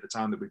ticket at the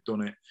time that we've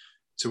done it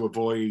to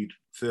avoid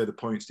further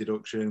points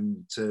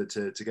deduction, to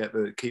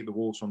keep the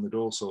wolves from the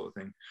door sort of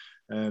thing.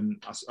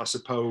 I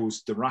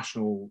suppose the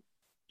rational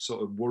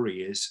sort of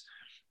worry is,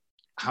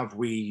 have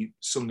we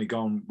suddenly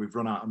we've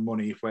run out of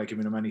money if we're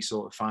giving them any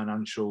sort of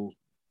financial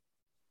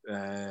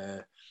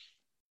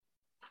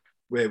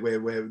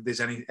where there's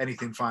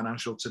anything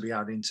financial to be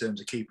had in terms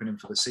of keeping him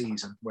for the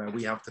season, where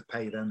we have to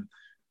pay them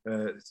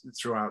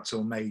throughout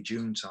till May,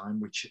 June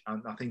time, which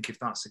I think if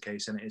that's the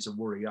case, then it is a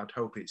worry. I'd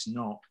hope it's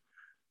not,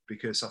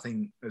 because I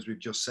think, as we've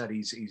just said,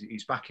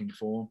 he's back in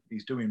form.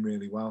 He's doing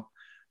really well.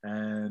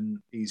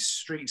 He's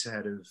streets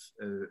ahead of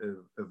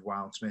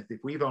Wildsmith.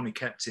 If we've only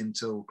kept him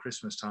till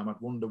Christmas time,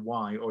 I'd wonder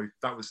why, or if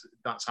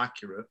that's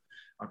accurate,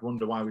 I'd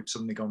wonder why we've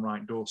suddenly gone,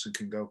 right, Dawson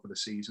can go for the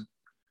season.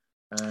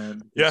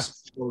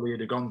 Surely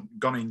he'd have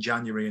gone in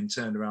January and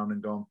turned around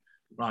and gone,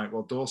 right,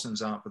 well,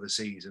 Dawson's out for the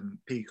season.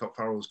 Peacock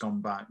Farrell's gone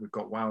back. We've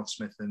got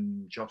Wildsmith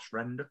and Josh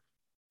Render.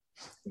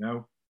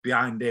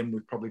 Behind him,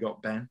 we've probably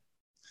got Ben.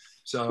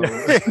 So,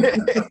 I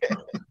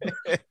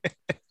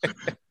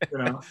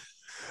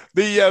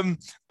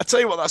tell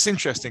you what, that's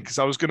interesting, because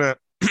I was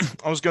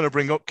gonna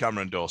bring up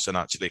Cameron Dawson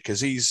actually,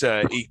 because he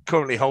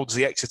currently holds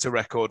the Exeter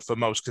record for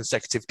most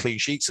consecutive clean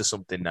sheets or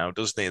something now,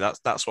 doesn't he?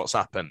 That's what's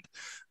happened.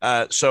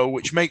 So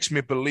which makes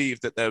me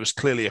believe that there was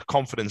clearly a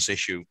confidence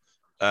issue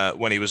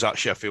when he was at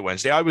Sheffield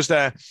Wednesday. I was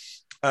there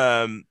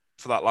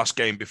for that last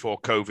game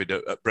before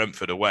COVID at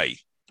Brentford away,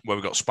 where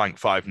we got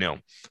spanked 5-0.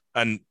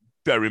 And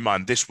bear in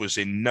mind, this was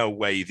in no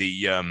way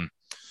the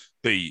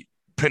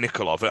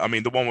pinnacle of it. I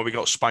mean, the one where we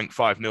got spanked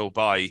 5-0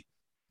 by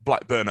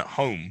Blackburn at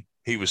home,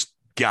 he was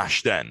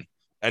gashed then,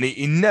 and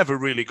he never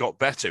really got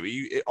better.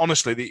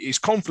 Honestly, his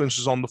confidence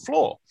was on the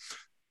floor,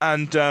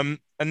 and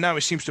now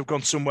he seems to have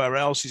gone somewhere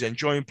else. He's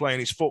enjoying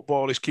playing his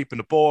football. He's keeping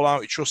the ball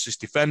out. He trusts his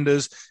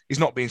defenders. He's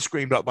not being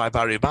screamed at by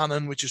Barry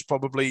Bannon, which is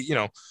probably,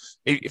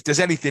 if there's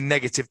anything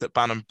negative that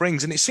Bannon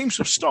brings, and it seems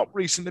to have stopped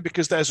recently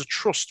because there's a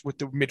trust with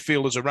the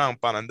midfielders around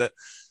Bannon that,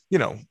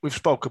 we've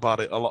spoke about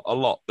it a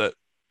lot, that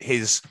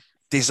his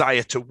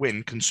desire to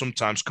win can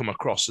sometimes come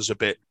across as a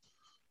bit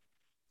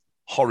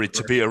horrid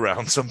to be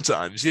around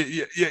sometimes.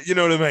 You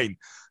know what I mean?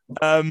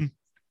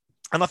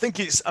 And I think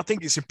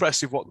it's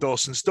impressive what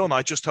Dawson's done.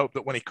 I just hope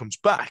that when he comes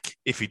back,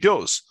 if he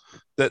does,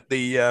 that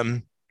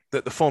the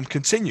form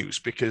continues,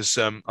 because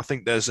I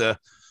think there's a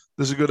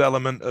good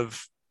element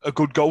of a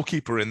good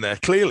goalkeeper in there.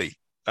 Clearly,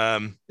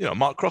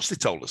 Mark Crossley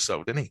told us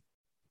so, didn't he?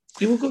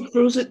 He was good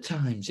for us at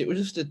times. It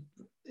was just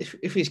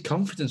if his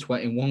confidence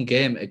went in one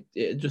game,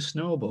 it'd just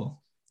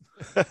snowball.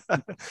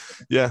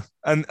 Yeah,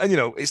 and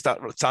it's that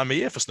time of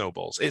year for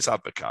snowballs. It's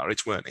Advocar,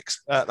 it's Wernix.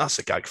 That's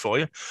a gag for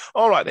you.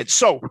 All right then.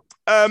 So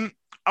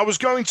I was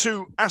going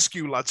to ask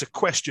you lads a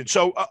question.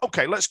 So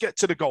okay, let's get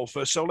to the goal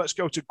first. So let's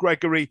go to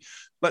Gregory.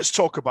 Let's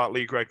talk about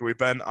Lee Gregory,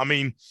 Ben. I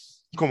mean,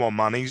 come on,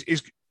 man.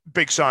 He's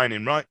big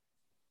signing, right?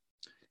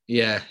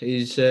 Yeah,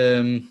 he's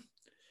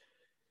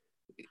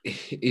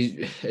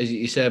as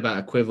you say about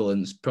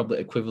equivalence, probably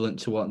equivalent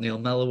to what Neil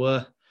Mellor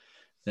were.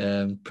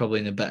 Probably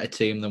in a better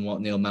team than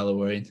what Neil Mellor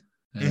were in.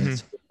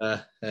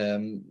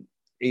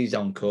 He's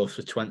on course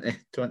for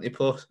 20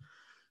 plus.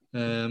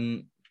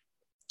 I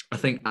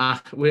think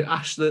Ash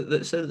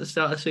that said at the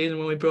start of the season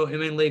when we brought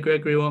him in, Lee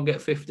Gregory won't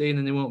get 15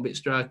 and he won't be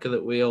striker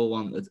that we all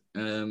wanted.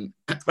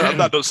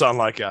 That doesn't sound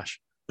like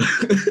Ash.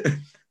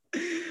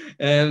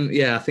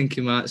 I think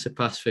he might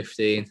surpass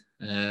 15.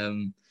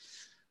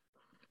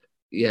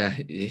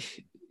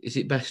 Is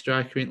it best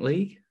striker in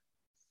league?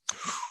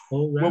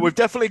 Well, we've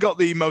definitely got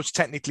the most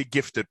technically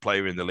gifted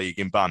player in the league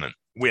in Bannon.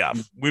 We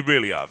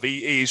really have.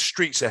 He is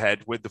streets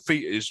ahead with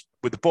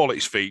the ball at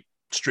his feet,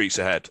 streets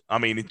ahead. I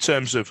mean, in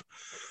terms of,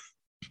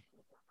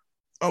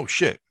 oh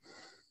shit,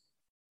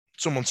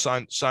 someone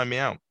signed me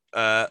out.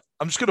 I'm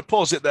just going to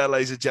pause it there,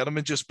 ladies and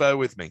gentlemen. Just bear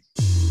with me.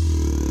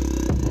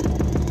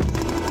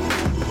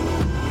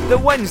 The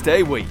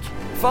Wednesday week.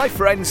 5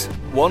 friends,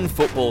 1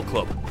 football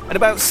club, and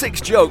about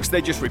 6 jokes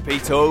they just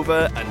repeat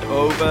over and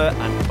over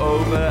and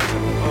over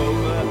and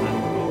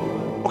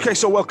over. Okay,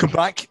 so welcome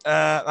back.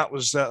 That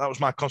was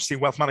Mark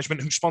Constantine Wealth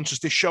Management, who sponsors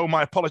this show.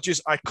 My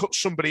apologies, I cut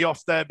somebody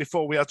off there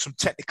before we had some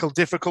technical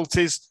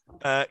difficulties.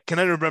 Can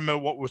I remember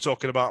what we were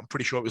talking about? I'm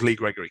pretty sure it was Lee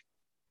Gregory.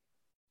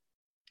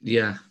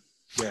 Yeah.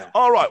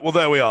 All right. Well,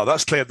 there we are.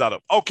 That's cleared that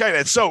up. Okay,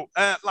 then. So,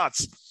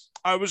 lads,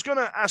 I was going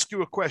to ask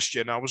you a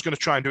question. I was going to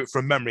try and do it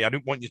from memory. I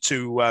didn't want you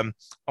to.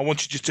 I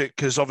wanted you to,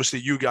 because obviously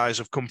you guys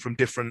have come from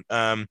different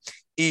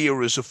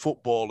eras of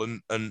football,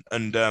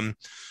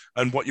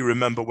 and what you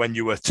remember when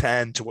you were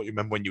 10 to what you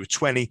remember when you were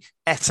 20,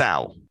 et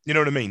al. You know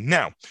what I mean?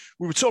 Now,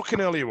 we were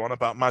talking earlier on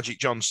about Magic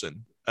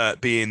Johnson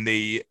being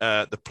the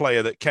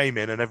player that came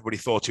in and everybody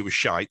thought he was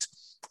shite.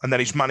 And then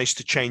he's managed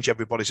to change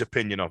everybody's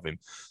opinion of him.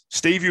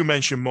 Steve, you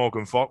mentioned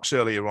Morgan Fox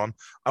earlier on.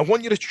 I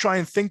want you to try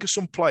and think of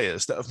some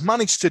players that have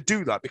managed to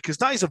do that, because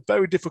that is a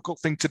very difficult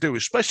thing to do,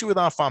 especially with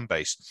our fan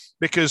base.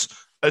 Because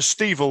as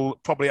Steve will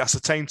probably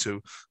ascertain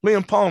to,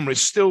 Liam Palmer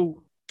is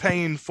still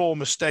paying for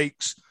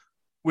mistakes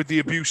with the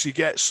abuse he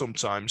gets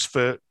sometimes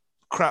for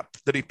crap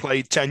that he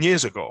played 10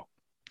 years ago.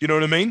 You know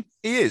what I mean?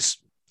 He is.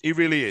 He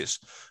really is.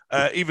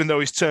 Even though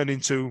he's turned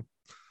into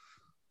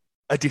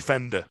a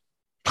defender.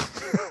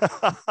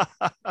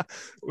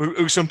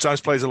 Who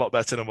sometimes plays a lot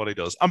better than what he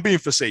does. I'm being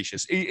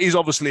facetious. He's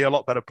obviously a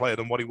lot better player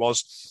than what he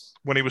was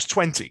when he was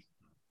 20.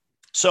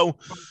 So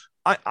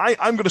I'm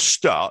going to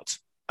start,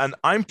 and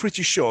I'm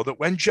pretty sure that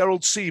when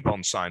Gerald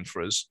Seabon signed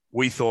for us,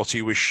 we thought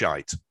he was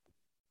shite.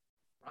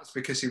 That's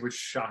because he was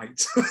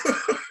shite.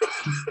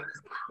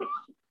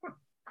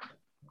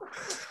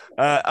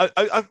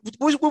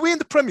 Were we in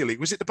the Premier League?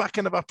 Was it the back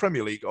end of our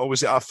Premier League, or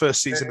was it our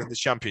first season in the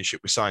Championship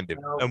we signed him?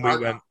 And we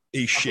went,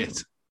 he's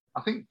shit. I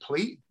think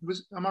Pleat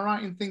was. Am I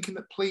right in thinking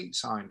that Pleat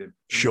signed him?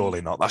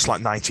 Surely not. That's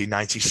like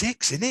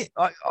 1996, isn't it?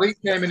 Pleat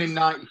came in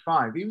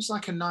 95. He was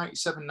like a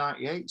 97,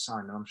 98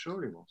 signing. I'm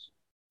sure he was.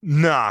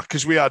 Nah,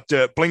 because we had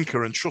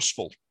Blinker and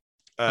Trustful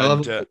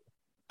and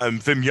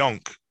Wim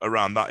Jonk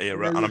around that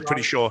era, and I'm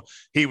pretty sure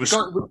he was.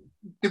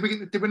 Did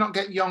we not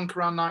get Jonk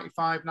around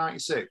 95,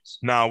 96?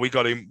 No, we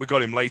got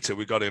him later.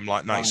 We got him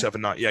like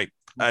 97, 98,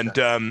 okay.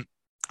 And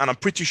I'm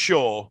pretty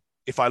sure.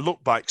 If I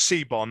look back,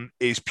 Seabon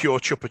is pure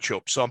chupa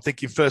chup. So I'm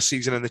thinking first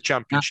season in the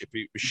Championship,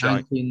 he was shy.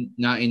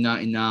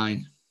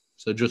 1999.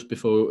 So just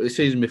before the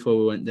season before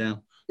we went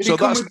down. Did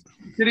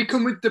he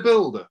come with the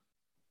builder?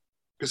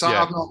 Because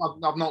I've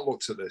not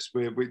looked at this.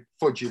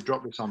 Fudge, you've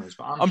dropped this on us,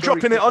 but I'm sure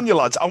dropping it on you,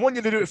 lads. I want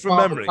you to do it from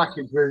memory.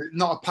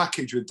 Not a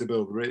package with the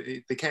builder.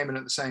 They came in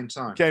at the same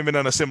time. Came in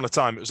at a similar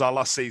time. It was our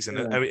last season,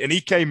 and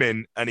he came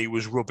in and he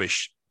was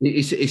rubbish.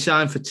 He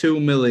signed for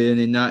 $2 million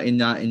in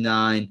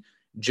 1999.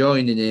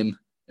 Joining him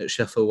at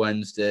Sheffield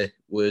Wednesday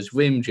was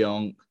Wim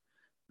Jonk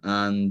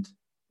and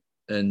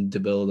the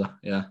builder,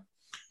 yeah.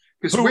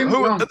 Who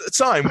at the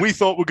time we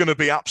thought were going to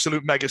be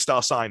absolute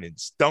megastar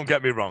signings. Don't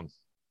get me wrong.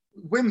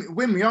 Wim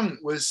Jonk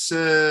was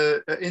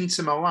at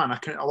Inter Milan.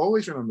 I'll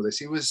always remember this.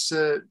 He was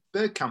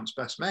Bergkamp's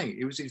best mate.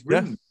 He was his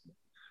room.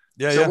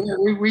 Yeah.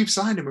 We've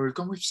signed him.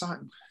 We've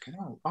signed.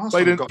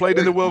 Played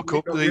in the World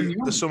Cup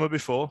the summer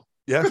before.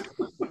 Yeah,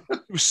 he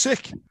was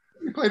sick.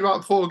 He played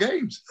about 4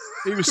 games.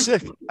 He was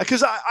sick.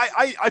 Because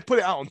I put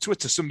it out on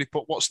Twitter. Somebody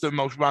put, what's the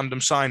most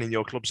random signing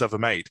your club's ever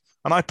made?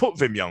 And I put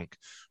Wim Jonk,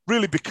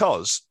 really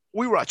because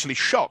we were actually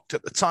shocked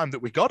at the time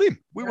that we got him.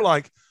 We were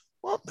like,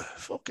 what the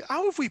fuck?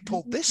 How have we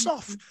pulled this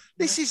off?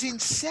 This is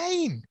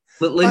insane.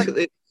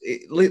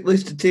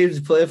 List of teams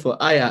to play for: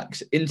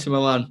 Ajax, Inter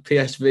Milan,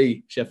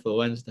 PSV, Sheffield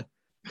Wednesday.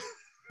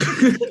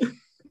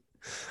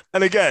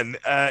 And again,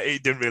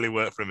 it didn't really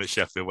work for him at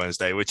Sheffield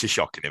Wednesday, which is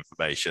shocking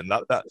information.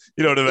 That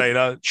you know what I mean?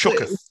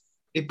 Shooketh.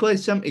 He played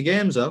 70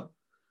 games though.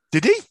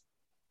 Did he?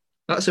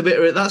 That's a bit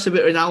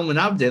of an Alman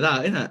Abdi,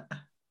 that, isn't it?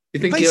 You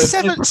think he played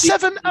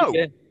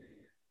 7-0?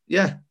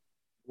 Yeah.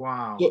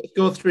 Wow.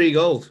 Scored 3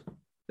 goals,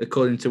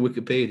 according to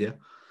Wikipedia.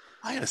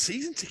 I had a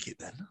season ticket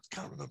then. I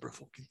can't remember a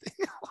fucking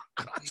thing.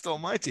 Christ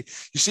almighty.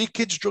 You see,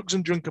 kids, drugs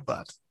and drink are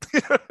bad.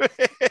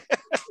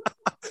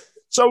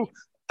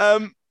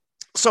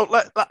 So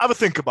let have a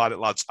think about it,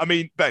 lads. I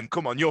mean, Ben,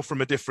 come on, you're from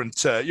a different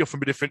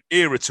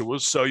era to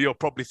us, so you're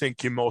probably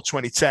thinking more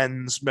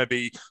 2010s,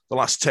 maybe the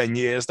last 10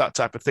 years, that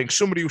type of thing.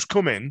 Somebody who's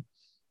come in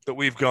that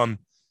we've gone,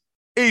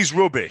 he's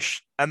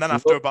rubbish, and then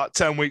after about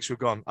 10 weeks, we've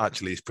gone,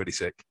 actually, he's pretty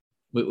sick.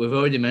 We've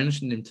already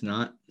mentioned him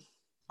tonight.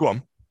 Go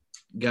on,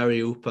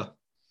 Gary Hooper.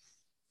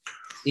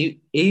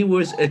 He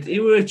was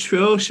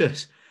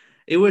atrocious.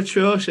 He was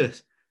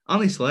atrocious.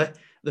 Honestly,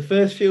 the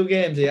first few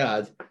games he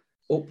had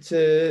up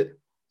to.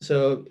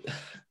 So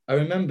I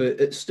remember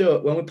at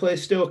Stoke, when we played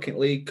Stoke in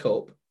League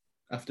Cup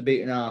after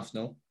beating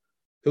Arsenal,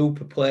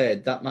 Hooper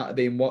played. That might have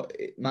been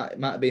it might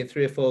have been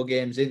 3 or 4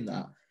 games in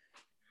that.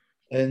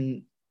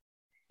 And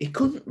he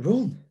couldn't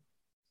run.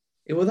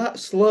 He was that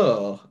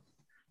slow.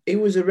 He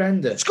was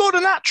horrendous. Scored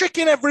an hat-trick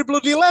in every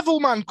bloody level,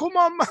 man. Come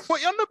on, man. What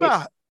are you on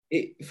about?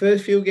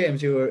 First few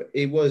games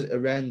he was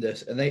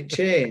horrendous. And they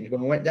changed when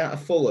we went down to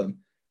Fulham,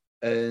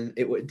 and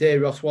it was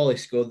Ross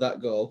Wallace scored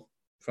that goal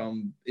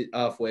from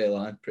halfway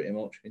line, pretty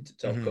much, into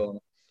top corner.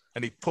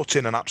 And he put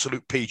in an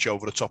absolute peach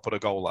over the top of the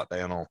goal that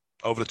day and all.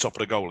 Over the top of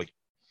the goalie.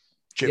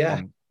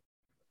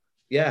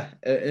 Yeah.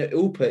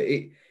 Hooper,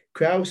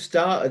 Crewe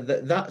started.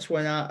 That's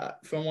when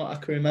from what I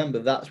can remember,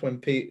 that's when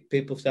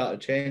people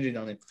started changing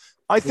on him.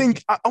 I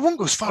think I won't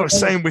go as far as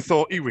saying we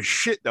thought he was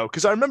shit though,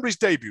 because I remember his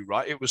debut.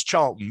 Right, it was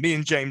Charlton. Me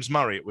and James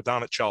Marriott were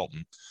down at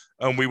Charlton,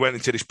 and we went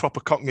into this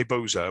proper Cockney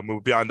boozer, and we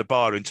were behind the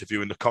bar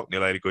interviewing the Cockney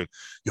lady, going,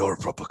 "You're a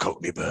proper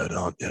Cockney bird,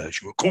 aren't you?"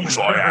 She went, "Of course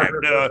I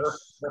am."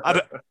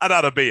 I'd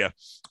had a beer,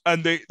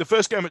 and the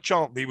first game at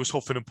Charlton, he was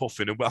huffing and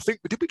puffing, and I think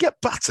did we get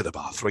battered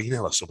about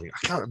 3-0 or something?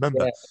 I can't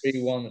remember. Yeah,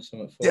 3-1 or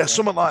something. 4-1. Yeah,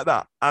 something like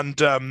that, and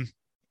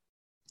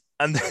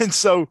then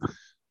so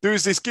there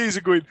was this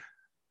geezer going.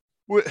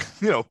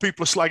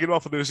 People are slagging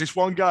off, and there was this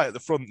one guy at the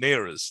front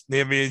near us,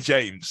 near me and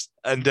James,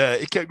 and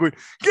he kept going,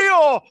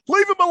 "Geor,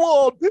 leave him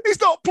alone. He's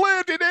not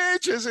played in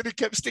ages," and he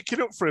kept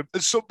sticking up for him.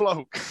 And some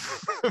bloke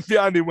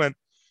behind him went,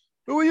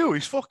 "Who are you?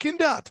 He's fucking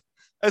dad."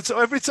 And so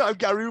every time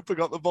Gary Hooper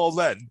got the ball,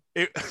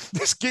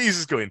 this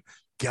geezer's going,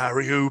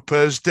 "Gary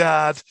Hooper's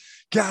dad,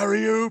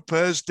 Gary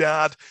Hooper's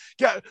dad,"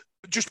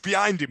 just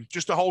behind him,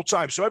 just the whole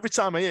time. So every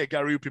time I hear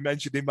Gary Hooper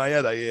mentioned in my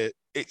head, I hear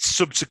it's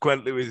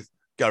subsequently with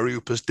Gary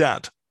Hooper's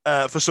dad.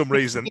 For some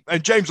reason,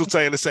 and James will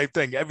tell you the same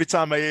thing. Every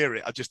time I hear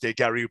it, I just hear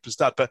Gary Hooper's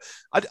dad. But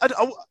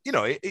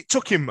it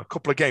took him a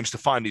couple of games to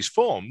find his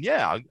form.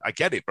 Yeah, I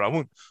get it, but I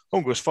won't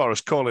go as far as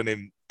calling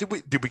him. Did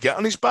we get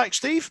on his back,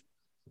 Steve?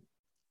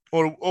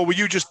 Or were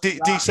you just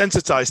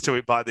desensitized to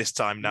it by this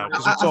time now?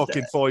 Because we're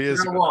talking 4 years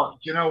ago.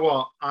 You know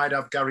what? I'd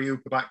have Gary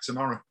Hooper back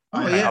tomorrow.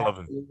 Oh, yeah. I love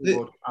him.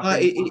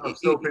 I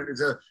still think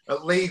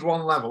at League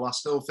One level, I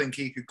still think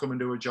he could come and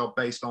do a job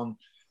based on,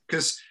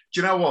 because do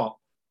you know what?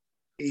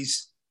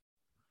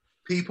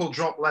 People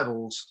drop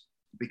levels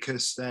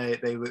because they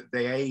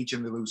age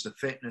and they lose their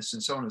fitness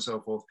and so on and so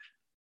forth.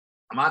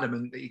 I'm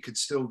adamant that he could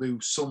still do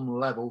some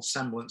level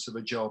semblance of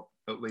a job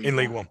at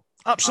League One.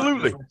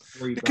 Absolutely.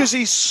 Because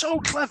he's so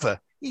clever.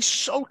 He's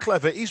so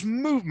clever. His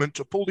movement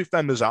to pull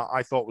defenders out,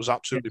 I thought, was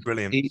absolutely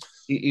brilliant.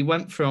 He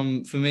went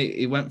from, for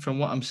me, what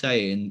I'm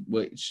saying,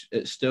 which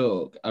at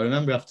Stoke, I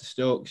remember after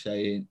Stoke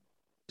I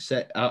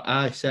said,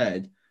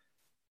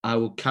 I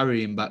will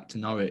carry him back to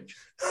Norwich.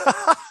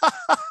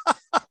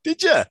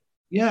 Did you?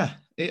 Yeah,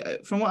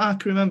 from what I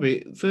can remember,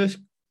 first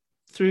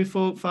 3,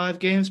 4, 5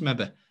 games,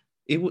 maybe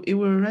it were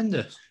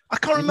horrendous. I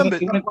can't remember.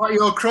 About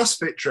your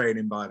CrossFit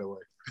training, by the way.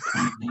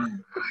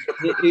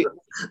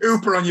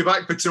 Hooper on your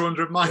back for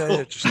 200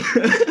 miles.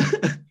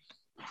 Yeah,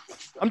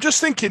 I'm just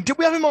thinking, did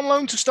we have him on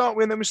loan to start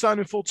with, and then we signed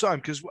him full time?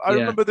 Because I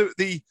remember there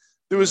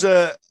was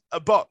a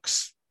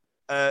box,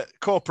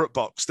 corporate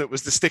box that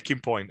was the sticking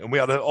point, and we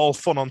had all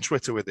fun on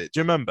Twitter with it.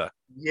 Do you remember?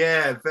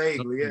 Yeah,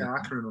 vaguely. Yeah,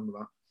 I can remember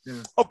that.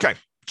 Yeah. Okay.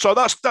 So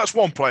that's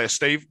one player,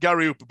 Steve.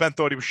 Gary Hooper. Ben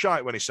thought he was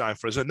shite when he signed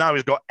for us, and now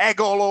he's got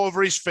egg all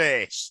over his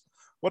face.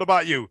 What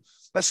about you?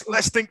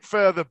 Let's think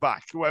further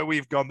back where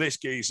we've gone. This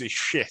geezer is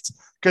shit.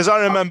 Because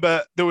I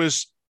remember there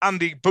was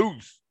Andy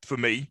Booth for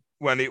me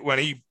when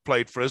he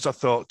played for us. I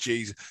thought,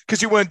 geez,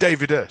 because he weren't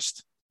David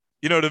Hurst.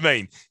 You know what I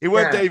mean? He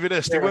weren't David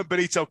Hurst. He weren't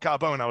Benito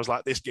Carbone. I was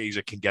like, this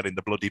geezer can get in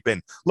the bloody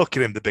bin. Look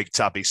at him, the big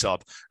tabby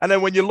sod. And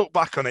then when you look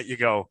back on it, you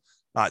go,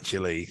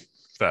 actually,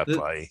 fair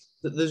play.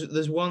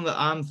 There's one that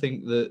I'm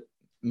think that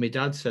my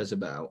dad says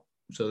about,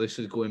 so this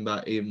is going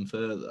back even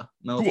further.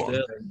 Mel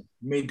Sterling.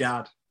 Me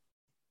dad.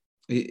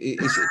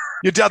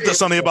 Your dad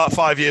that's only about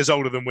 5 years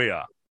older than we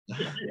are.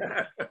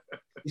 Yeah.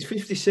 He's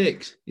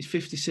 56. He's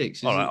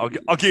 56. All right,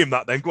 I'll give him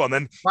that then. Go on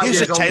then.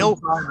 Here's a tale.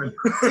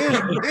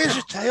 Here's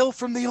a tale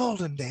from the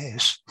olden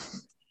days.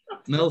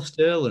 Mel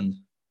Sterling.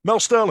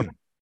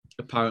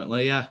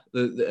 Apparently, yeah.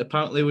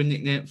 Apparently, we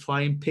nicknamed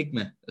Flying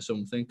Pygmy or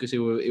something because he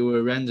were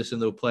horrendous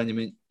and they were playing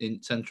him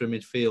in centre of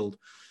midfield.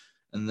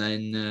 And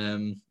then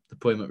they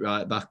put him at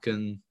right back,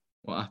 and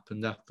what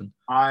happened.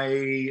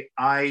 I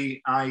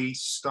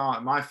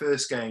started my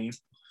first game.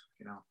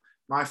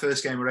 My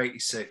first game were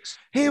 86.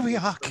 Here we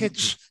are,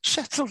 kids.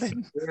 Settle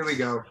in. Here we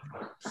go.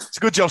 It's a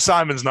good job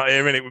Simon's not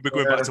here, innit? We'll be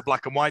going back to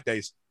black and white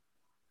days.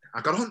 I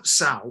got on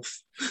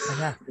South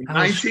in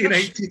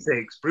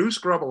 1986. Bruce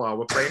Grobbelaar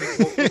were playing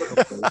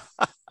in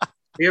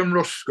Ian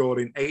Rush scored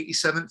in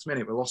 87th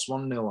minute. We lost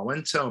 1-0. I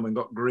went home and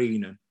got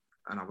green and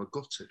I was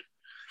gutted.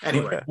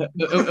 Anyway.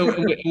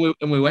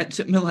 and we went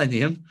to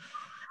Millennium.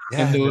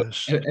 Yeah,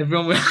 and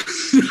everyone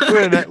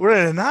we're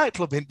in a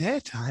nightclub in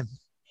daytime.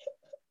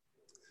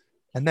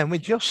 And then we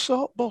just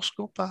saw bus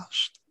go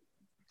past.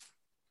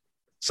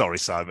 Sorry,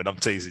 Simon, I'm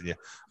teasing you.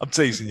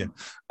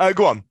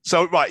 Go on.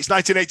 So, right, it's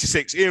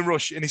 1986. Ian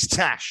Rush in his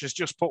tash has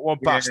just put one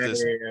past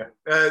us.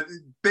 Yeah.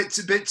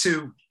 Bit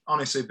too,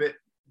 honestly,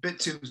 bit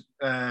too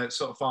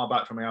sort of far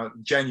back from me. I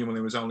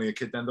genuinely was only a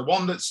kid then. The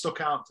one that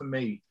stuck out for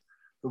me,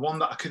 the one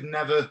that I could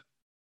never...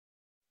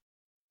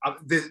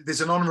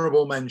 there's an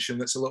honourable mention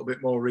that's a little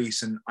bit more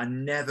recent. I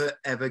never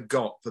ever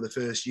got for the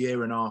first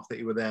year and a half that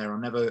you were there. I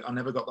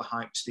never got the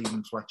hype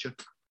Stephen Fletcher.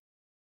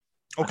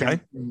 Okay.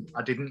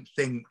 I didn't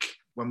think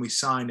when we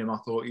signed him, I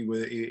thought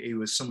he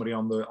was somebody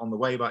on the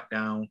way back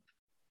down,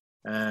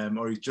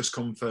 or he'd just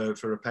come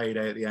for a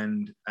payday at the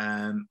end.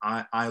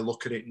 I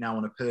look at it now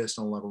on a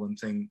personal level and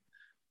think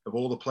of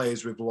all the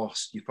players we've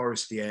lost, your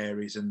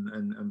Forestieri's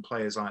and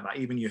players like that,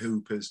 even your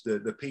Hoopers,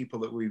 the people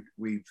that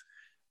we've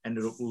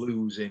ended up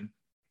losing.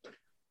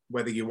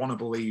 Whether you want to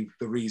believe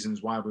the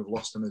reasons why we've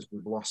lost them as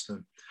we've lost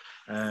them.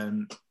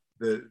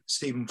 The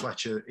Stephen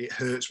Fletcher, it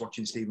hurts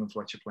watching Stephen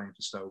Fletcher playing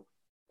for Stoke.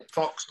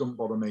 Fox don't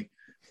bother me.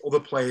 Other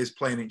players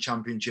playing in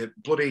Championship.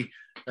 Bloody,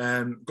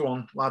 go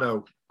on,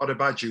 Lado.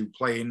 Odebaju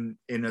playing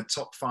in a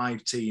top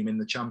 5 team in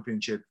the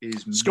Championship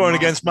is scoring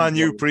against Man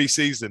U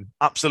pre-season.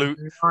 Absolute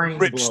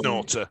rip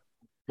snorter.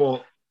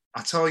 But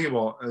I tell you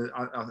what,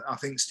 I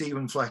think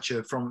Stephen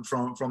Fletcher, from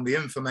the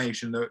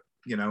information that,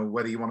 you know,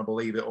 whether you want to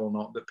believe it or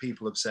not, that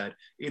people have said,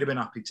 he'd have been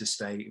happy to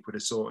stay if we'd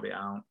have sorted it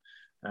out.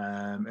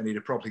 And he'd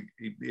have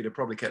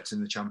probably kept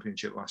in the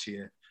Championship last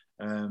year.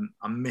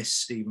 I miss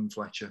Stephen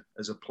Fletcher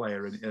as a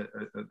player at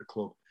the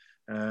club.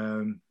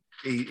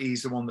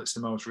 He's the one that's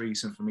the most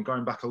recent for me.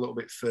 Going back a little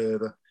bit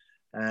further,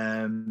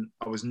 I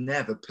was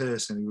never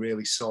personally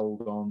really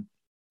sold on,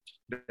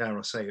 dare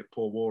I say it,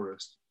 Paul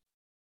Warhurst.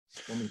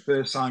 When we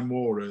first signed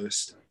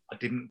Warhurst, I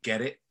didn't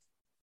get it.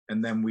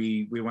 And then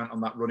we went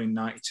on that run in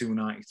 92,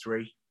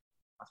 93,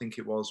 I think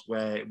it was,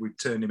 where we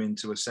turned him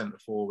into a centre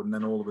forward. And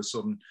then all of a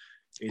sudden...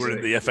 We're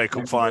in the FA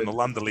Cup final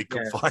and the League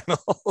Cup final.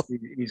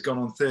 He's gone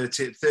on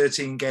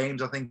 13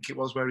 games, I think it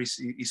was, where he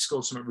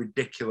scored something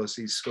ridiculous.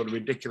 He's scored a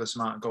ridiculous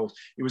amount of goals.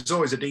 He was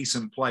always a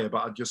decent player,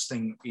 but I just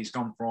think he's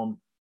gone from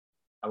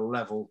a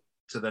level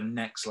to the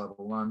next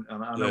level. And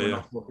I know we're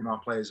not looking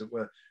at players that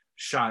were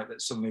shite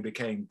that suddenly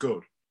became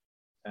good.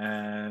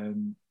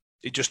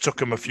 It just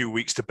took him a few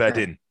weeks to bed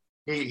in.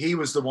 He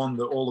was the one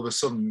that all of a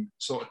sudden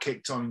sort of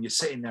kicked on, and you're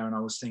sitting there and I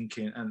was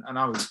thinking, and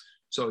I was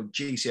sort of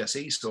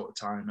GCSE sort of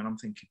time, and I'm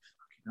thinking,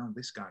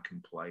 this guy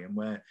can play. And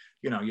where,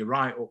 you know, you're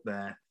right up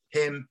there.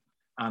 Him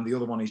and the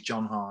other one is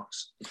John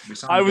Harkes.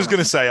 I was going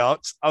to say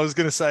Harkes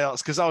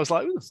because I was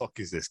like, who the fuck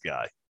is this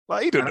guy?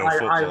 Like, he don't know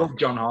football. I love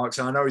John Harkes,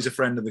 and I know he's a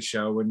friend of the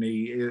show, and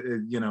he,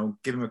 you know,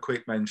 give him a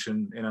quick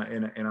mention in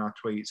our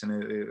tweets,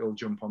 and he'll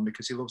jump on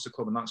because he loves the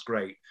club, and that's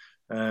great.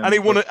 And he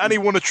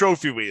won a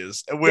trophy with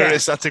us, and we're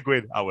at a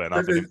win. I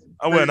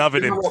weren't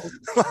having him.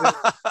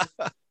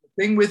 The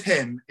thing with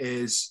him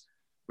is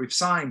we've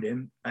signed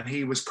him, and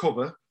he was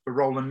cover for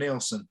Roland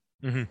Nielsen.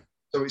 Mm-hmm.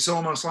 So it's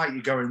almost like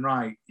you're going,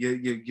 right,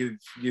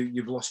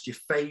 you've lost your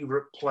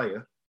favourite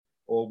player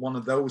or one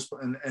of those.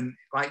 And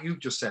like you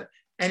just said,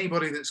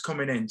 anybody that's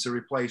coming in to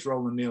replace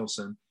Roland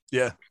Nielsen,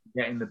 get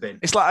in the bin.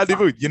 It's like Andy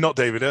Wood, you're not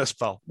David Hurst,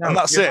 pal. No, and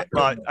that's it.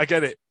 Right, I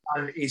get it.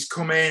 And he's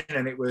come in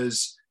and it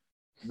was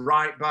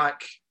right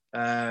back.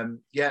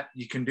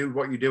 You can do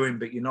what you're doing,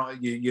 but you're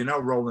not. You know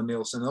Roland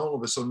Nielsen. And all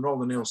of a sudden,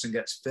 Roland Nielsen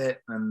gets fit.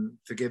 And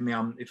forgive me,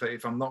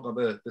 if I'm not got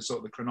the sort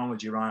of the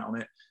chronology right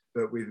on it,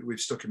 but we've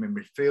stuck him in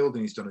midfield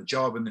and he's done a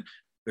job. And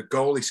the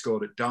goal he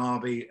scored at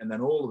Derby, and then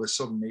all of a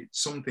sudden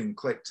something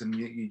clicked, and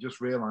you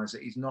just realise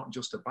that he's not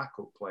just a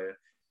backup player.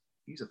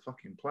 He's a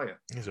fucking player.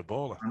 He's a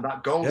baller. And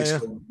that goal he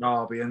scored at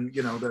Derby, and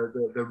you know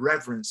the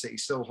reverence that he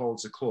still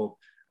holds the club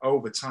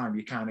over time,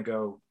 you kind of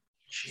go,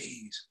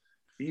 geez,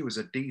 he was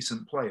a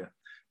decent player.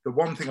 The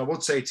one thing I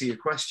would say to your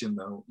question,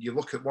 though, you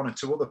look at one or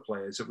two other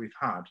players that we've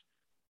had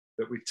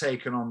that we've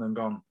taken on and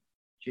gone,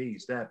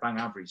 geez, they're bang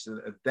average.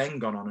 That have then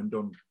gone on and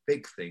done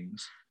big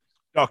things.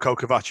 Darko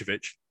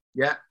Kovacevic.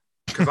 Yeah.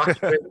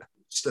 Kovacevic,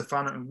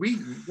 Stefano.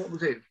 What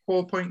was it?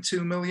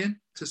 4.2 million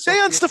to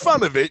Dejan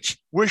Stefanovic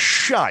was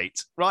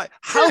shite, right?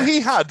 How he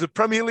had the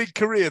Premier League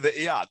career that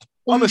he had.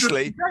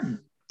 Honestly, 100%.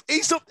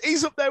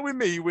 He's up there with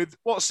me with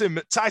what's him,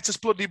 Titus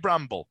Bloody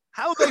Bramble.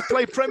 How they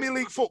play Premier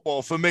League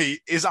football for me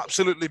is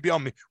absolutely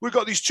beyond me. We've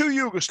got these two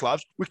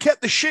Yugoslavs. We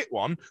kept the shit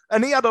one,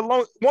 and he had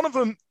one of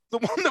them. The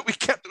one that we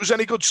kept that was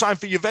any good signed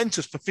for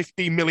Juventus for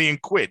 15 million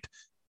quid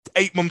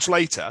 8 months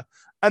later.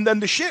 And then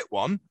the shit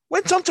one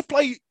went on to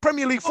play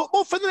Premier League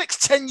football for the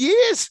next 10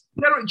 years.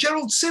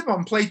 Gerald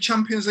Simon played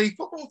Champions League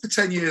football for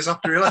 10 years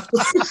after he left.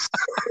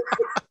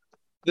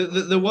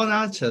 The one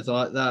I'd said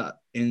like that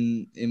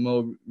in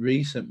more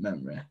recent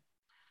memory,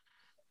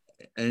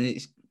 and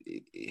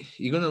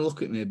you're going to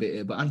look at me a bit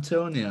here, but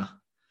Antonio.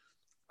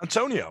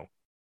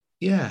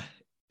 Yeah,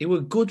 he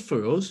was good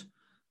for us,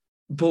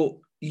 but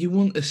you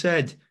wouldn't have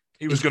said...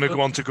 He was going to go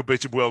on to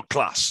compete in world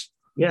class.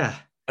 Yeah.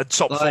 And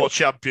top four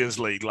Champions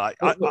League. Like,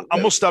 I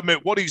must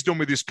admit, what he's done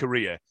with his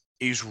career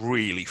is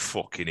really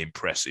fucking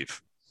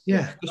impressive.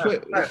 Yeah.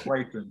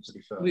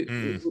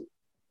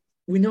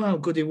 We know how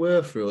good he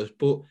were for us,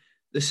 but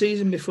the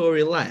season before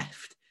he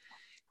left,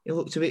 he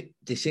looked a bit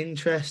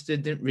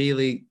disinterested. We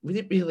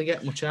didn't really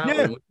get much out of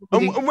him.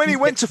 And when he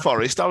went to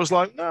Forest, I was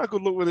like,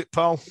 good luck with it,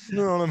 pal. You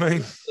know what I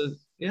mean?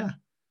 Yeah.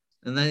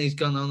 And then he's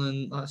gone on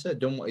and, like I said,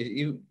 done what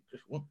you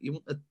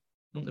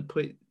want to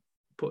put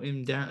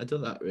him down to do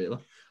that, really.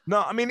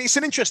 No, I mean, it's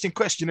an interesting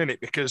question, isn't it?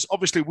 Because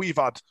obviously we've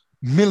had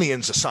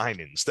millions of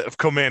signings that have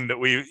come in that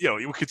we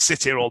could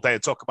sit here all day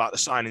and talk about the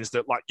signings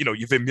that, like, your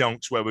Wim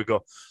Jonks, where we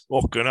go,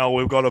 fucking hell,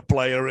 we've got a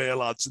player here,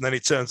 lads. And then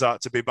it turns out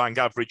to be bang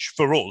average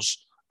for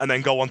us and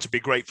then go on to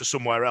be great for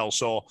somewhere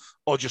else or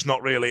just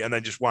not really and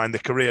then just wind the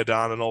career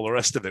down and all the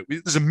rest of it.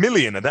 There's a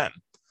million of them.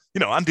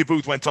 Andy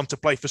Booth went on to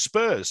play for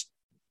Spurs.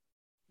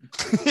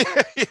 You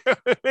know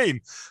what I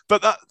mean?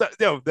 But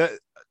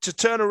to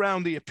turn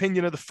around the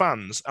opinion of the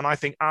fans, and I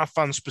think our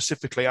fans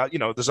specifically, you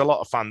know, there's a lot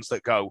of fans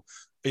that go,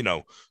 you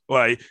know,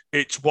 well,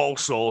 it's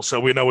Walsall, so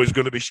we know it's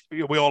going to be.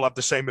 We all have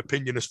the same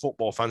opinion as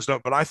football fans,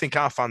 don't? But I think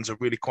our fans are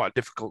really quite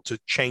difficult to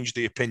change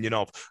the opinion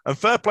of. And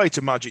fair play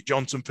to Magic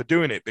Johnson for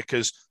doing it,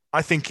 because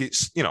I think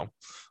it's, you know,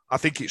 I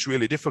think it's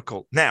really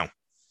difficult. Now,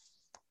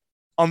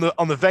 on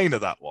the vein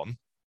of that one,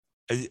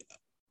 and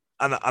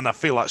I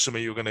feel like some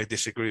of you are going to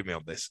disagree with me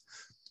on this.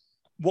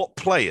 What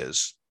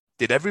players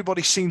did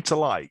everybody seem to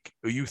like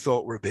who you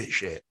thought were a bit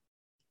shit?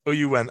 Or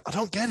you went, I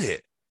don't get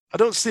it. I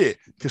don't see it.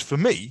 Because for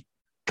me,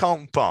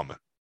 Carlton Palmer.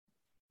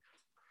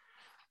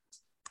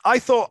 I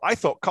thought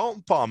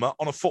Carlton Palmer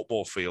on a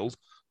football field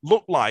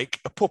looked like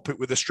a puppet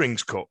with the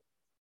strings cut.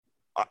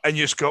 And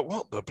you just go,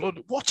 what the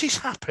blood? What is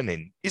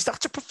happening? Is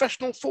that a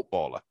professional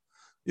footballer?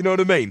 You know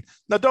what I mean?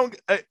 Now, don't,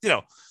 you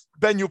know,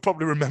 Ben, you'll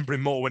probably remember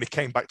him more when he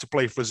came back to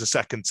play for us a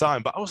second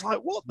time. But I was like,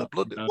 what the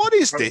blood? What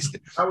is this?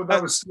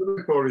 That was still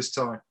before his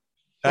time.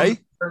 Hey?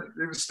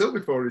 It was still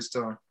before his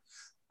time.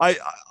 I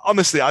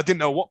honestly, I didn't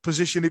know what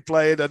position he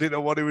played. I didn't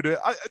know what he would do.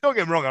 Don't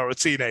get me wrong, I was a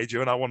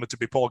teenager and I wanted to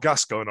be Paul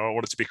Gascoigne or I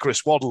wanted to be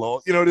Chris Waddle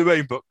or, you know what I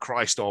mean? But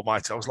Christ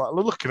almighty, I was like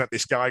looking at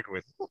this guy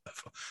going, what the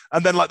fuck?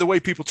 And then like the way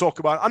people talk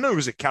about it, I know he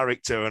was a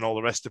character and all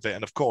the rest of it.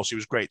 And of course, he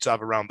was great to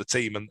have around the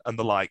team and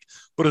the like.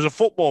 But as a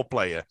football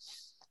player,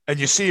 and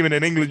you see him in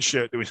an England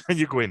shirt doing, and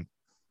you're going,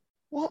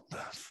 what the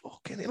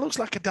fucking? It looks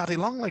like a daddy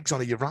long legs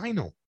on a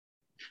urinal.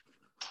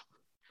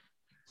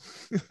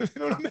 You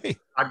know what I mean?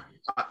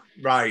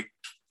 Right.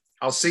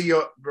 I'll see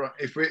you.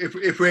 If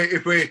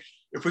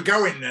we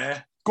go in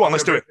there, go on.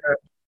 Let's do it.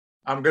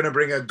 I'm going to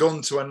bring a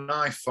gun to a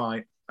knife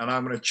fight, and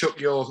I'm going to chuck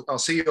your. I'll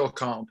see your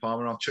Carlton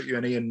Palmer, and I'll chuck you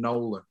an Ian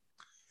Nolan.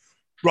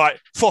 Right.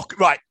 Fuck.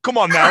 Right. Come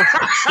on now.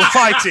 We're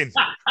fighting.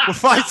 We're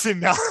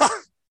fighting now.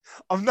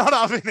 I'm not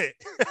having it.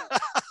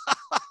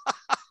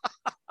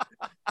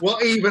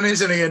 What even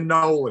is an Ian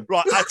Nolan?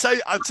 Right,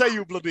 I'll tell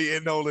you, bloody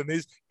Ian Nolan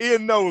is.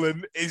 Ian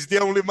Nolan is the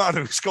only man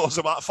who scores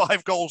about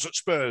 5 goals at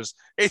Spurs.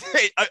 I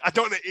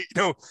don't know, you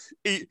know,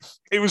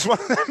 he was one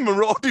of them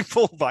marauding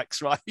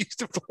fullbacks, right? He used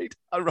to play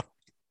that right.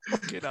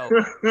 Fucking hell.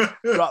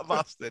 Rat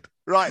bastard.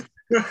 Right.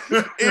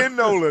 Ian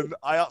Nolan,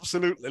 I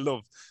absolutely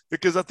love,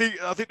 because I think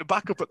the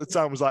backup at the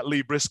time was like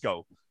Lee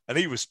Briscoe, and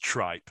he was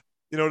tripe.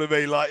 You know what I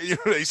mean? Like, you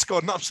know, he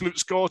scored an absolute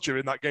scorcher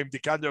in that game. Di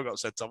Canio got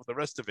sent off. The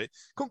rest of it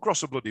couldn't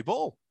cross a bloody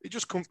ball. He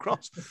just couldn't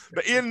cross.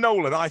 But Ian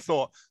Nolan, I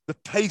thought the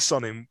pace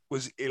on him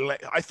was.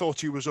 I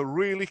thought he was a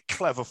really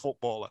clever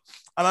footballer.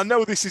 And I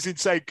know this is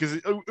insane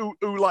because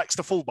who likes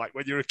the fullback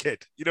when you're a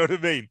kid? You know what I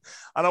mean?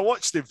 And I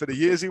watched him for the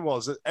years he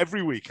was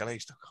every week, and I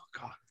used to, oh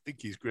God, I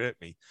think he's great,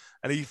 me.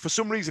 And he, for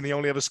some reason, he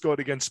only ever scored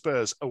against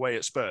Spurs away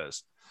at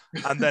Spurs.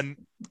 And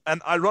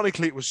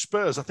ironically, it was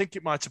Spurs. I think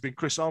it might have been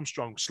Chris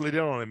Armstrong slid in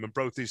on him and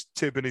broke his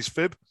tib and his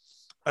fib,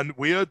 and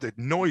we heard the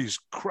noise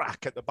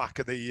crack at the back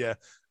of the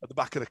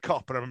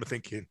cop. And I remember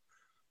thinking,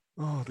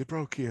 "Oh, they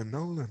broke Ian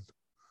Nolan."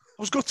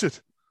 I was gutted.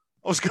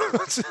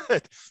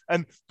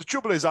 And the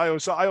trouble is, I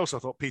also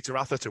thought Peter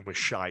Atherton was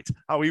shite.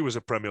 How he was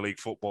a Premier League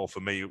football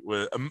for me,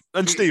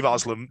 and Steve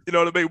Haslam. You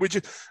know what I mean?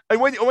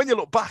 And when you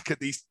look back at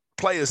these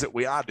players that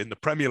we had in the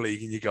Premier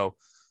League, and you go,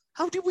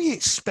 how did we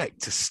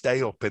expect to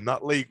stay up in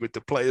that league with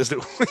the players that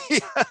we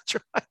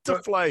tried to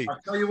play?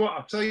 I'll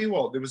tell you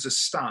what, there was a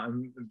stat,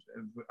 and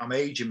I'm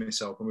aging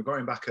myself, and we're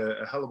going back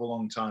a hell of a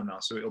long time now,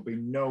 so it'll be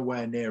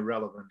nowhere near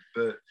relevant.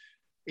 But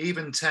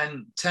even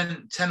 10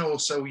 or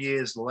so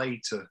years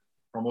later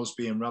from us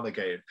being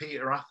relegated,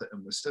 Peter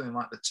Atherton was still in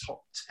like the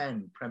top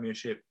 10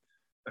 Premiership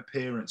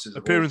appearances.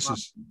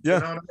 Yeah. You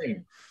know what I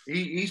mean?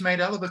 He's made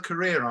a hell of a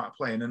career out of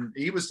playing, and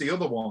he was the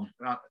other one.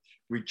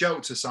 We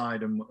joked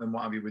aside and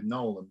what have you with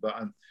Nolan, but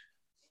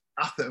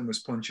Atherton was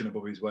punching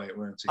above his weight,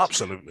 weren't he?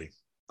 Absolutely.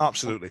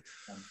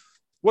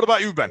 What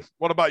about you, Ben?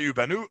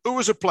 Who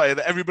was a player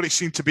that everybody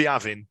seemed to be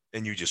having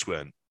and you just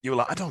weren't? You were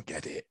like, I don't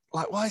get it.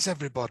 Like, why is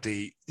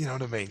everybody, you know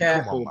what I mean?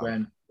 Careful, come on,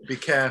 man. Ben. Be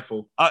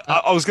careful.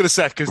 I was going to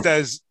say, because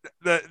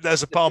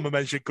there's a Palmer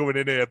mention coming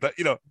in here, but,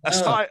 you know,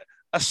 aside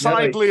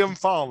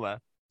Liam Palmer.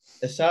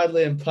 Aside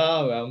Liam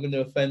Palmer, I'm going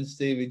to offend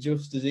Stevie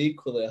just as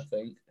equally, I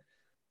think.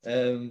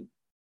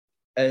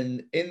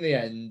 And in the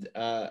end,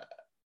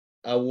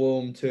 I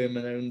warmed to him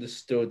and I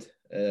understood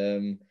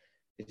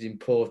his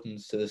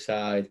importance to the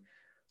side.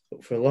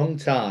 But for a long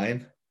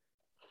time,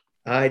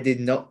 I did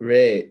not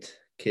rate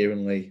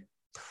Kieran Lee.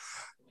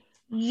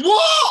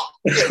 What?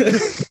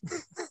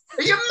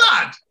 Are you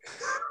mad?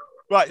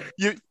 Right,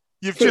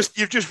 you've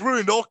just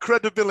ruined all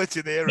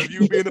credibility there of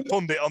you being a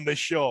pundit on this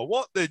show.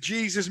 What the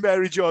Jesus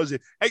Mary Josie?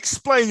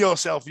 Explain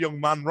yourself, young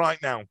man,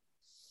 right now.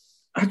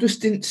 I just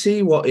didn't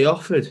see what he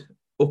offered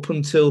up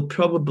until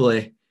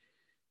probably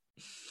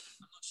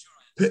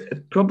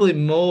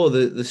more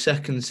the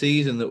second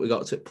season that we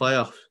got to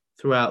playoff.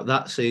 Throughout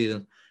that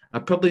season, I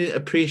probably didn't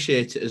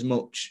appreciate it as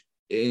much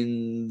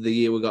in the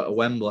year we got to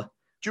Wembley.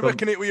 Do you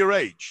reckon it was your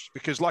age?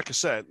 Because, like I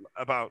said,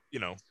 about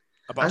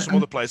some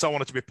other players, I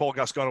wanted to be Paul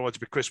Gascoigne, I wanted to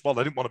be Chris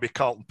Waddle, I didn't want to be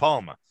Carlton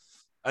Palmer.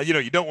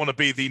 You don't want to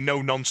be the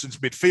no-nonsense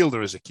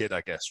midfielder as a kid,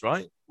 I guess,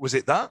 right? Was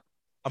it that?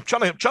 I'm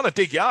trying to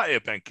dig you out here,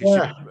 Ben, because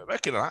you're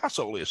making an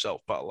asshole of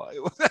yourself, pal. Like.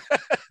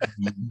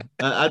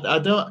 I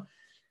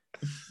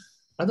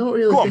don't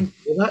really think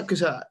that,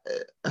 because at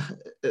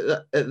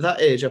that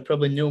age I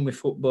probably knew my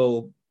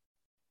football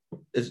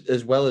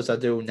as well as I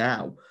do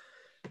now.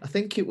 I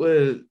think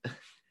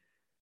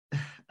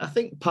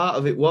part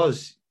of it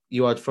was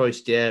you had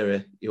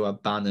Forestieri, you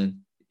had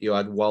Bannon, you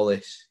had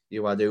Wallace,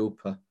 you had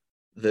Hooper,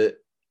 that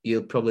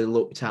you probably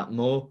looked at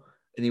more,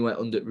 and he went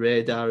under the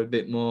radar a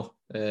bit more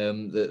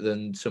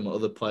than some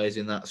other players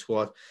in that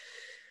squad.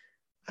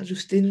 I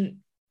just didn't.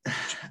 Do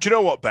you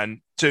know what,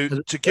 Ben?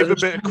 To give a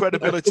bit of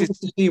credibility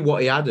to see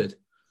what he added.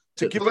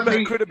 To give a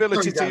bit of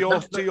credibility to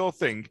your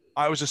thing,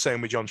 I was the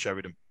same with John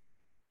Sheridan.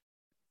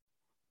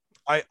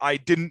 I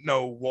didn't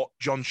know what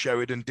John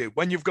Sheridan did.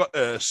 When you've got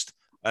Hurst,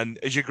 and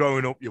as you're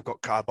growing up, you've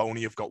got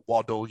Carboni, you've got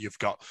Waddle, you've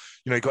got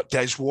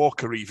Des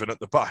Walker even at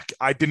the back.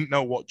 I didn't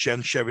know what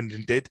John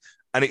Sheridan did.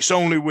 And it's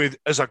only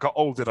as I got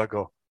older, I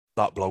go,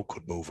 that bloke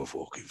could move a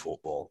fucking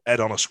football. Head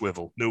on a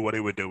swivel, knew what he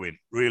was doing,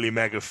 really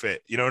mega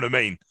fit. You know what I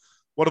mean?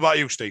 What about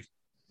you, Steve?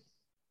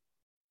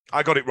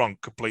 I got it wrong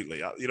completely.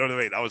 You know what I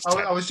mean? I was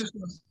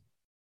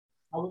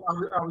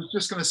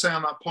just going to say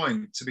on that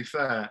point, to be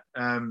fair,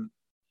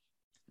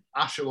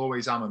 Ash will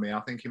always hammer me.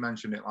 I think he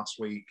mentioned it last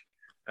week.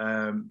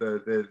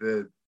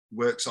 The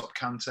workshop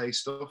Kante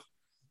stuff.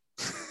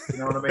 You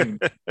know what I mean?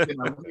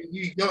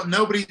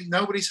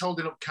 Nobody's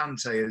holding up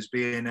Kante as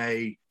being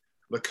a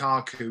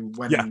Lukaku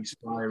when he's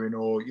firing,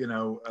 or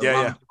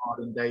Lampard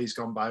in days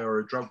gone by, or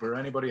a Drogba or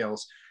anybody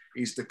else.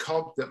 He's the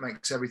cog that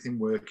makes everything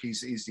work.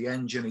 He's the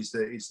engine. He's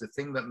the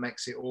thing that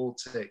makes it all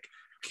tick.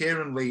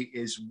 Kieran Lee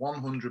is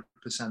 100%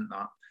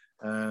 that.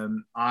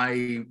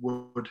 I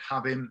would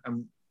have him,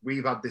 and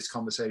we've had this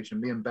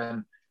conversation. Me and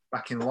Ben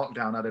back in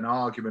lockdown had an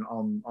argument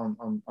on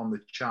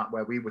the chat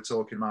where we were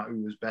talking about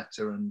who was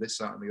better and this,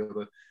 that, and the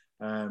other.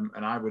 And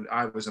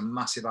I was a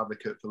massive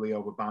advocate for Lee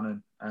over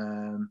Bannon.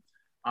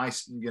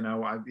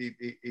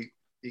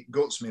 It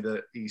guts me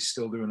that he's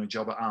still doing a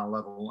job at our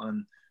level,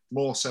 and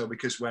more so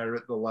because we're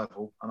at the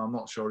level, and I'm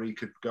not sure he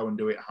could go and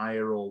do it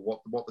higher, or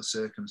what the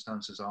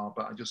circumstances are.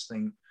 But I just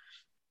think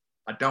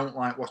I don't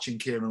like watching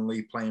Kieran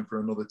Lee playing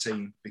for another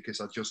team, because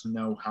I just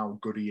know how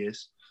good he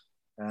is.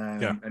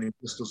 And he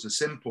just does the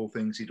simple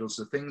things. He does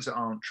the things that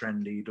aren't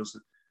trendy.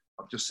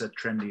 I've just said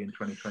trendy in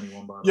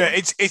 2021. By the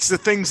way. It's the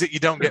things that you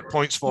don't get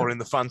points for in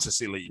the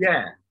fantasy league.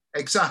 Yeah,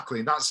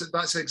 exactly. That's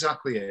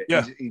exactly it.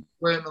 Yeah. He's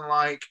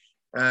workman-like.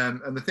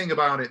 And the thing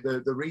about it,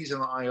 the reason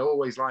that I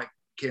always like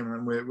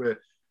Kieran, we're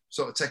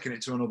sort of taking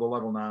it to another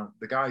level now.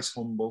 The guy's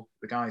humble.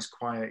 The guy's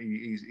quiet.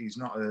 He's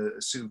not a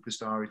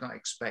superstar. He's not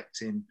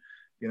expecting,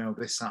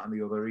 this, that, and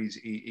the other.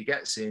 He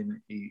gets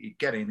in, he'd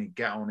get in, he'd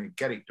get on, he'd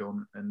get it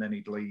done, and then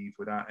he'd leave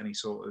without any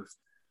sort of,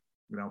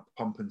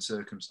 pomp and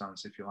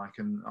circumstance, if you like.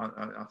 And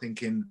I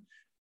think in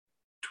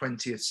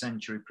 20th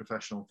century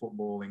professional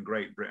football in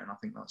Great Britain, I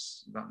think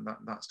that's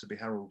to be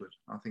heralded.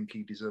 I think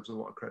he deserves a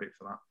lot of credit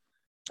for that.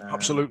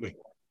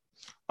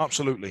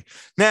 Absolutely.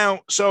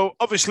 Now, so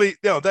obviously,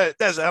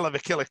 there's a hell of a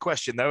killer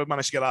question there. We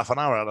managed to get half an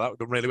hour out of that. We've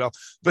done really well.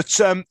 But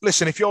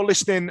listen, if you're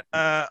listening,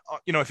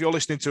 if you're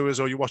listening to us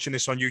or you're watching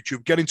this on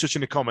YouTube, get in touch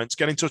in the comments.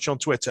 Get in touch on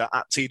Twitter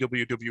at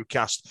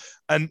TWWcast.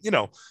 And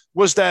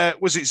was it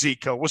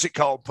Zico? Was it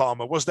Carlton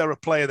Palmer? Was there a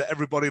player that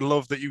everybody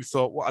loved that you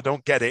thought, well, I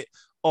don't get it?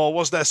 Or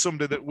was there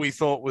somebody that we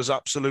thought was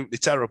absolutely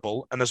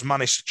terrible and has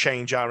managed to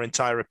change our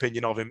entire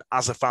opinion of him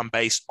as a fan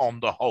base on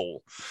the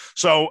whole?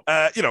 So,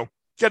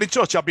 get in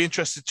touch. I'll be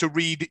interested to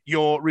read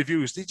your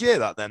reviews. Did you hear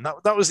that then?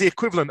 That was the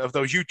equivalent of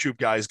those YouTube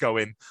guys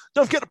going,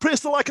 don't forget to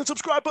press the like and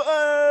subscribe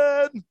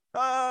button.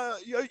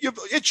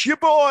 It's your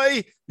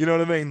boy. You know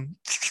what I mean?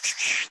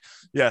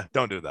 Yeah,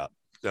 don't do that.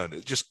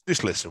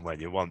 Just listen when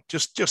you want.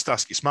 Just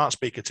ask your smart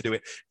speaker to do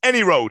it.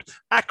 Any road.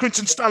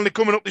 Accrington Stanley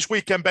coming up this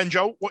weekend,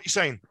 Benjo. What are you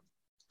saying?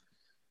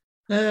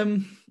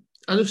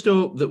 I just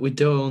hope that we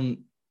don't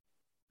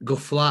go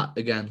flat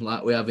again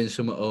like we have in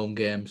some at home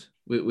games.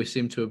 We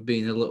seem to have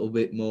been a little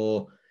bit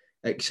more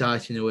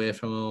exciting away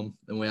from home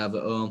than we have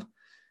at home.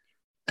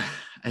 I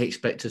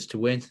expect us to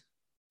win.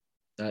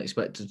 I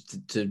expect us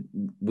to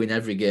win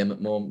every game at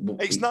the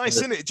moment. It's nice,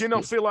 isn't it? Do you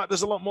not feel like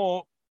there's a lot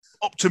more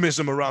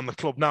optimism around the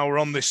club now?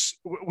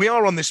 We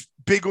are on this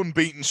big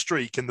unbeaten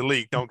streak in the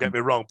league, don't get me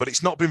wrong, but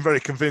it's not been very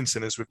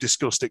convincing, as we've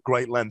discussed at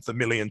great length a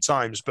million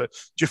times. But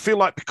do you feel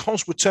like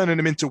because we're turning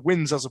them into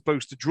wins as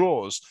opposed to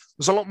draws,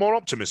 there's a lot more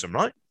optimism,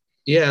 right?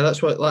 Yeah,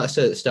 that's what, like I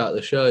said at the start of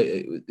the show,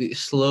 it's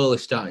slowly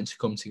starting to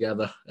come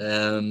together.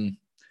 Now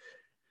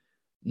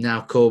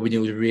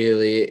Corbyn's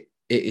really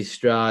hit his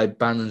stride.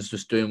 Bannon's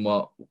just doing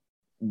what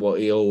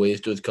he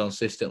always does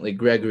consistently.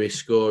 Gregory's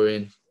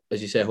scoring.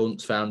 As you say,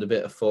 Hunt's found a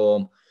bit of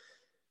form.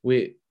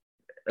 We're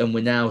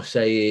now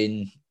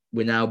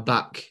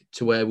back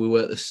to where we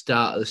were at the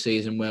start of the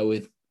season, where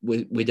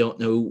we don't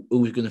know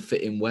who's going to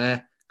fit in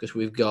where, because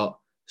we've got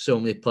so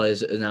many players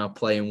that are now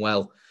playing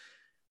well.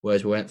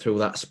 Whereas we went through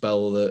that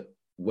spell that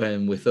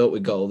when we thought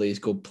we got all these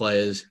good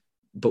players,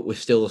 but we're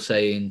still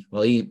saying,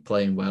 well, he ain't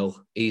playing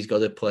well. He's got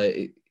to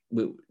play.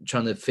 We're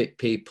trying to fit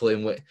people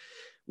in.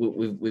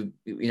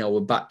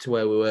 we're back to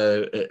where we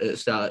were at the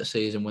start of the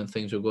season when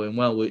things were going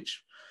well,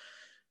 which,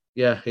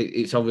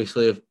 it's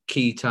obviously a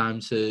key time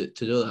to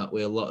do that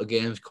with a lot of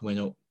games coming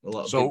up, a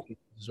lot of big games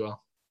as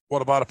well.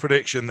 What about a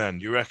prediction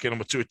then? You reckon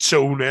I'm a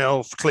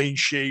 2-0 clean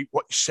sheet?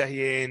 What you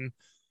saying?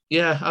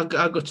 Yeah, I'll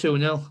go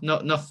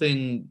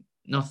 2-0.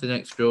 Nothing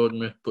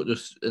extraordinary, but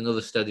just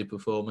another steady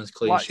performance,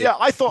 clean sheet. Yeah,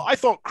 I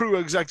thought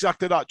Crewe was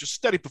exactly that. Just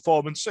steady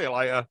performance. See you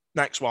later.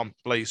 Next one,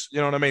 please. You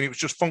know what I mean? It was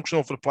just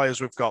functional for the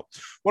players we've got.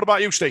 What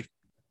about you, Steve?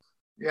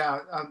 Yeah,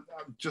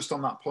 just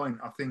on that point,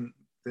 I think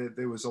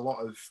there was a lot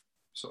of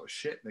sort of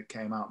shit that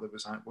came out that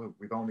was like, well,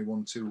 we've only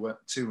won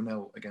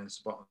 2-0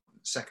 against the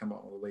second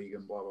bottom of the league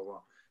and blah, blah,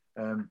 blah.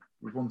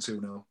 We've won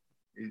 2-0.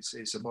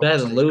 It's better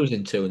than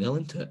losing 2-0,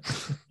 isn't it?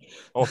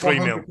 Or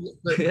 3-0.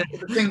 The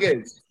thing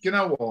is, you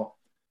know what?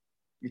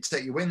 You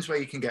take your wins where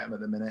you can get them at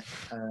the minute,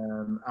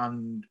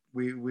 and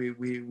we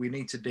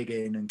need to dig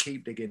in and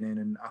keep digging in.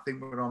 And I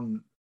think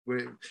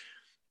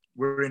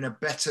we're in a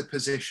better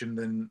position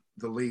than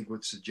the league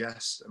would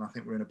suggest, and I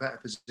think we're in a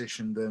better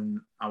position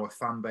than our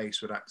fan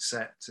base would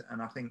accept.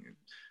 And I think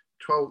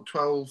 12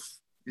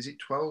 is it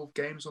 12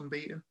 games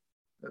unbeaten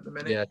at the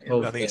minute? Yeah,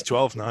 12, I think it's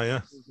 12 now. Yeah,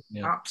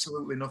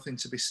 absolutely nothing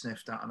to be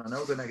sniffed at. And I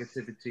know the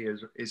negativity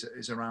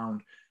is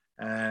around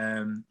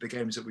the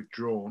games that we've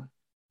drawn.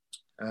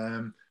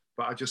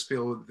 But I just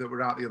feel that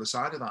we're out the other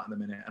side of that at the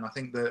minute. And I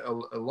think that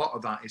a lot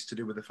of that is to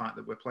do with the fact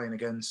that we're playing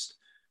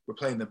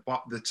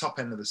the top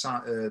end of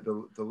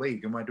the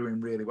league, and we're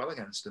doing really well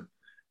against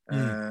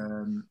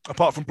them.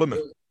 Apart from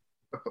Plymouth.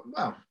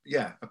 Well,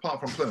 yeah, apart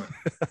from Plymouth.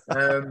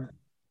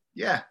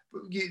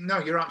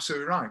 You're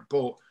absolutely right.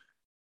 But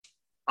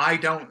I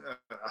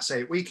say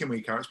it week in,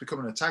 week out, it's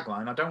becoming a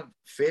tagline. I don't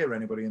fear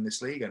anybody in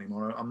this league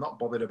anymore. I'm not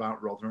bothered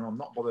about Rotherham. I'm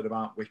not bothered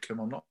about Wickham.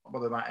 I'm not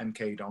bothered about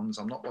MK Dons.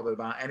 I'm not bothered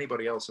about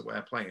anybody else that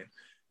we're playing.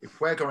 If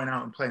we're going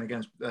out and playing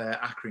against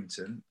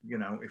Accrington,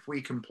 if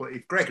we can play,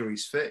 if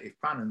Gregory's fit, if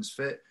Bannon's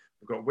fit,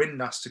 we've got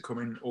Windass to come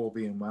in, all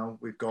being well.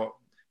 We've got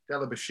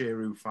Della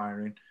Bashiru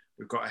firing.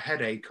 We've got a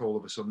headache all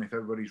of a sudden if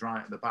everybody's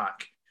right at the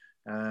back.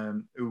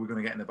 Who we're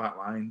going to get in the back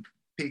line?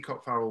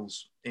 Peacock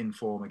Farrell's in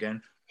form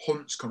again.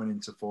 Hunt's coming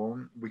into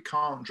form. We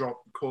can't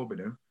drop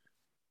Corbinu.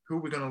 Who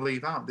are we going to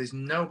leave out? There's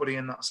nobody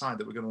in that side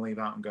that we're going to leave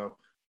out and go,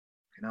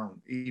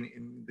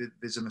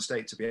 there's a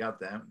mistake to be had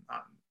there.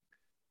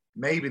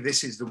 Maybe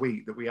this is the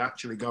week that we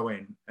actually go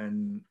in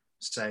and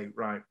say,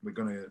 right,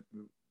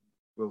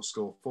 we'll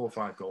score 4 or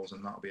 5 goals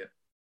and that'll be it.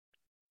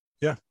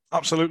 Yeah,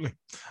 absolutely.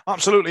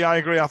 Absolutely, I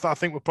agree. I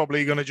think we're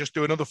probably going to just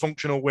do another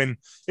functional win.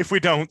 If we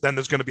don't, then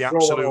there's going to be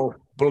absolute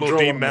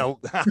bloody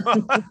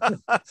meltdown.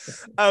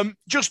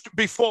 Just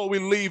before we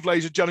leave,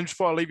 ladies and gentlemen,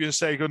 before I leave you and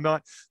say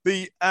goodnight,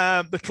 the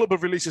club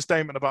have released a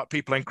statement about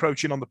people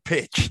encroaching on the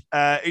pitch.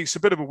 It's a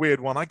bit of a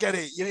weird one. I get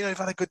it. You've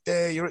had a good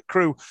day. You're at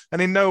Crewe.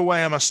 And in no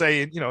way am I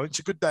saying, it's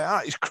a good day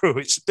out. It's Crewe.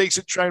 It's a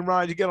decent train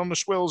ride. You get on the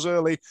swills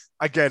early.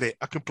 I get it.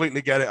 I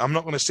completely get it. I'm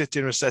not going to sit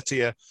here and say to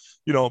you,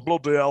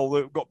 bloody hell,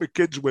 they've got big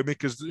kids with me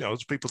because,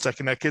 there's people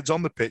taking their kids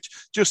on the pitch.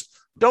 Just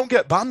don't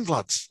get banned,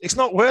 lads. It's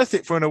not worth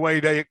it for an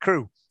away day at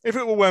Crewe. If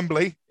it were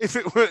Wembley, if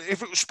it were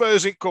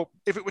Spurs in Cup,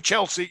 if it were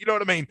Chelsea, you know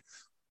what I mean?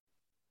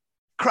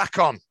 Crack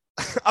on.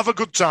 Have a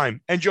good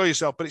time. Enjoy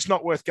yourself, but it's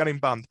not worth getting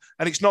banned.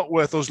 And it's not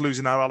worth us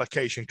losing our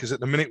allocation because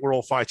at the minute we're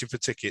all fighting for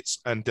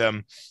tickets. And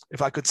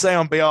if I could say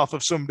on behalf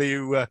of somebody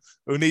who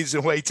needs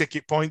away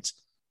ticket points,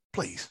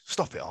 please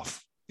stop it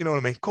off. You know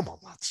what I mean? Come on,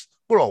 lads.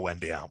 We're all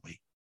Wendy, aren't we?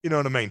 You know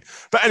what I mean?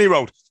 But any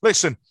road,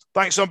 listen,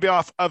 thanks on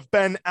behalf of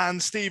Ben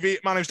and Stevie.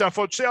 My name's Dan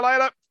Fudge. See you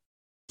later.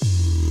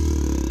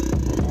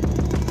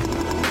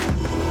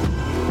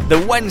 The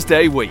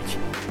Wednesday week.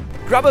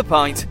 Grab a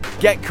pint,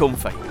 get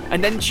comfy,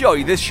 and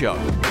enjoy this show.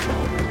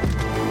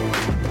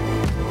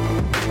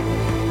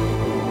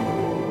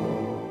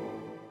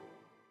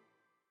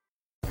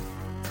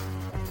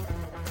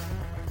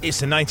 It's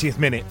the 90th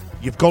minute.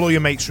 You've got all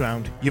your mates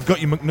round. You've got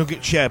your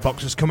McNugget share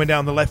boxes coming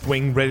down the left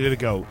wing ready to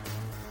go.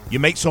 Your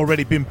mate's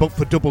already been booked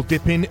for double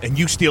dipping and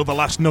you steal the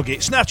last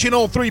nugget, snatching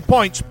all 3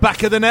 points,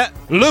 back of the net,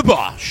 le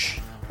Bosch.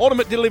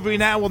 Automatic delivery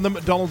now on the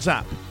McDonald's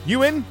app.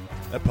 You in?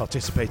 At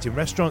participating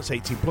restaurants,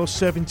 18 plus,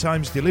 serving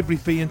times, delivery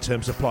fee and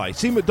terms apply.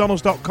 See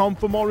mcdonalds.com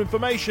for more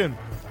information.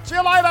 See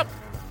you later.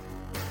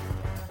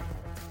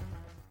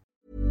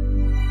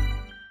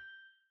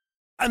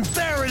 And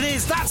there it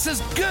is, that's as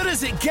good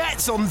as it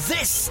gets on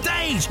this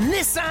stage.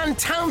 Nissan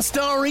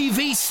Townstar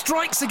EV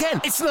strikes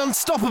again. It's an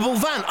unstoppable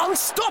van,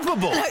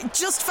 unstoppable.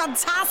 Just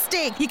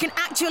fantastic. You can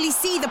actually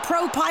see the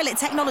ProPilot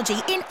technology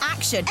in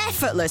action.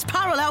 Effortless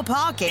parallel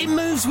parking. It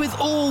moves with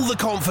all the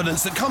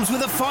confidence that comes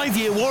with a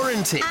 5-year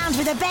warranty. And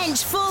with a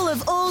bench full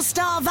of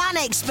all-star van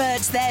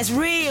experts, there's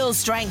real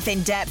strength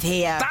in depth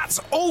here. That's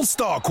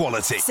all-star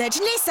quality. Search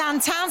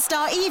Nissan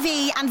Townstar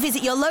EV and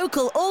visit your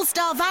local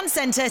all-star van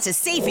centre to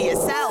see for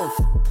yourself.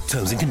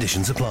 Terms and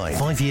conditions apply.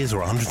 5 years or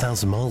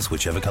 100,000 miles,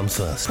 whichever comes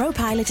first.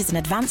 ProPilot is an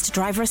advanced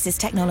driver assist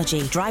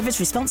technology. Driver's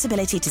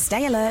responsibility to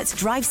stay alert,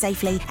 drive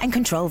safely, and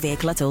control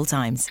vehicle at all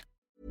times.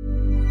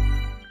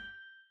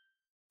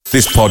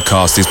 This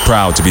podcast is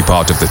proud to be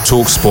part of the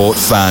TalkSport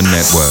Fan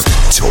Network.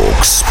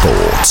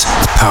 TalkSport.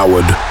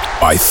 Powered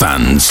by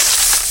fans.